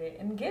reciprocated,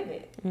 and give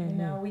it. You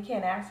know, we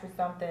can't ask for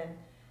something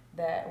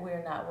that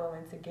we're not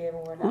willing to give,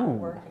 and we're not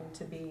working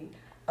to be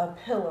a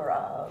pillar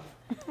of.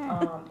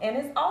 And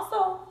it's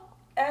also,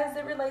 as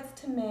it relates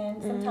to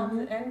men,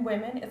 sometimes and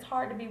women, it's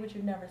hard to be what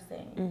you've never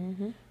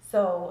seen.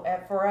 So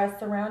for us,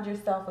 surround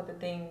yourself with the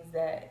things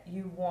that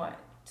you want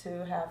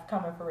to have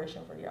come to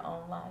fruition for your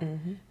own life.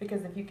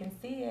 Because if you can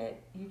see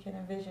it, you can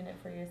envision it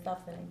for yourself,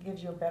 and it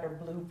gives you a better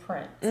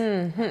blueprint.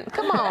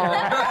 Come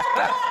on.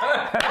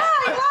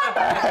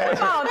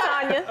 Come on,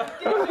 Tanya.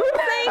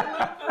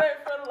 Blueprint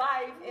for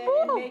life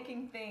and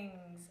making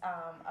things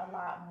a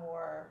lot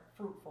more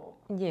fruitful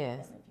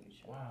Yes. in the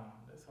future. Wow,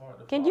 that's hard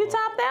to Can you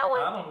follow. top that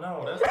one? I don't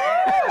know.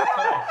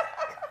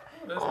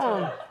 That's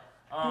tough.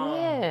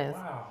 Yes.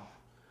 Wow.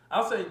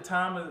 I'll say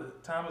time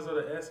is of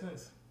the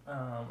essence.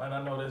 And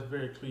I know that's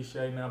very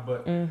cliche now,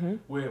 but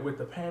with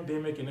the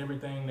pandemic and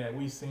everything that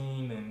we've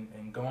seen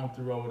and gone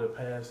through over the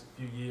past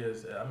few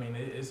years, I mean,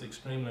 it's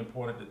extremely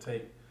important to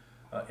take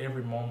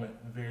every moment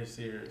very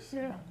serious.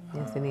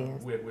 Yes, it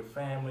is. With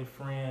family,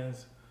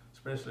 friends,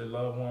 especially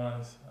loved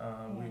ones,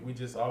 we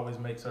just always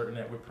make certain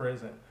that we're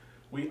present.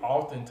 We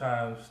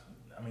oftentimes,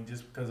 I mean,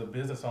 just because of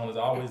business owners,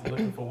 always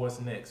looking for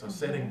what's next or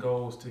setting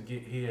goals to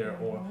get here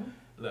or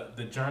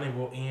the journey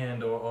will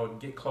end or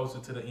get closer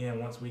to the end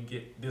once we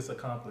get this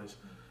accomplished.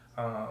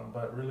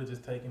 But really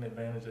just taking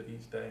advantage of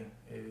each day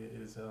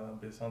is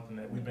been something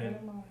that we've been,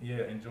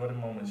 enjoy the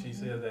moment. She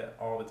says that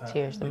all the time.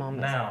 Cherish the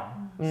moment.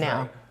 Now.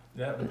 Now.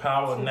 Yeah, the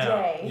power of now.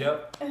 Today.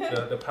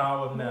 Yep, the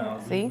power of now.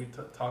 See? We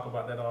talk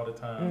about that all the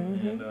time,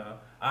 and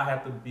I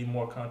have to be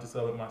more conscious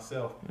of it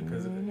myself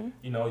because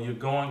you know you're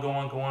going,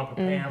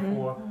 preparing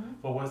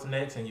for what's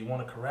next, and you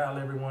want to corral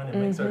everyone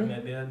and make certain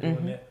that they're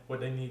doing what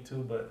they need to,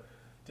 but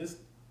just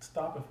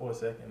stopping for a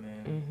second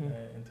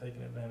and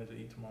taking advantage of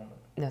each moment.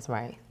 That's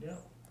right. Yeah.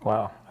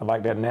 Wow, I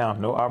like that now.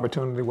 No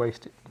opportunity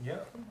wasted.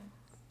 Yep.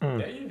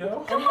 There you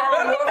go.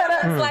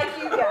 Like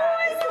you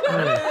guys.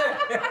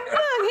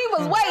 He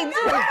was waiting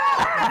too.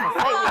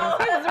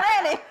 He was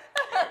ready.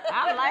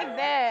 I like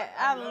that.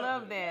 I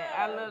love that.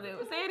 I love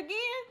that. Say it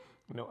again.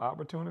 No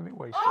opportunity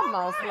wasted. Come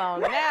on,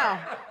 Sloan. Now.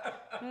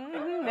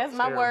 That's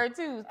my word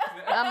too.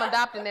 I'm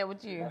adopting that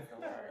with you.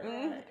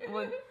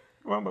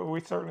 Well, but we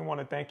certainly want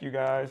to thank you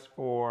guys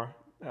for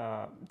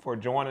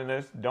joining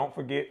us. Don't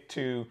forget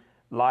to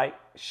like,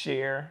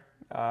 share,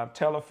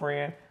 tell a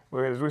friend.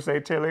 Well, as we say,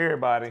 tell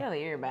everybody. Tell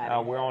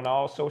everybody. We're on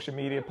all social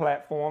media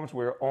platforms.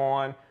 We're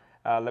on,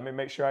 let me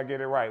make sure I get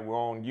it right. We're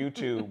on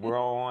YouTube. We're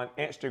on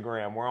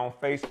Instagram. We're on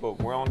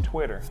Facebook. We're on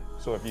Twitter.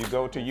 So if you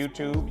go to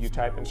YouTube, you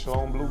type in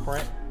Sloan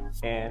Blueprint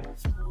and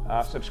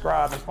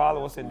subscribe and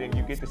follow us, and then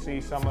you get to see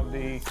some of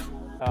the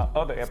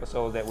other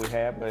episodes that we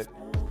have. But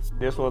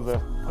this was a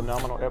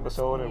phenomenal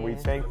episode, and we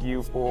thank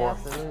you for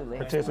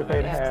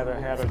participating.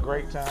 Had a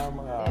great time.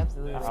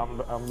 Absolutely.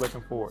 I'm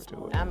looking forward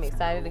to it. I'm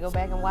excited to go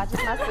back and watch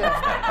it myself.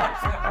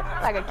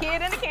 Like a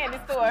kid in a candy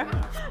store.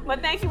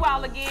 But thank you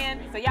all again.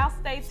 So y'all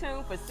stay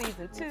tuned for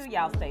season 2.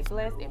 Y'all stay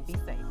blessed and be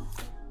safe.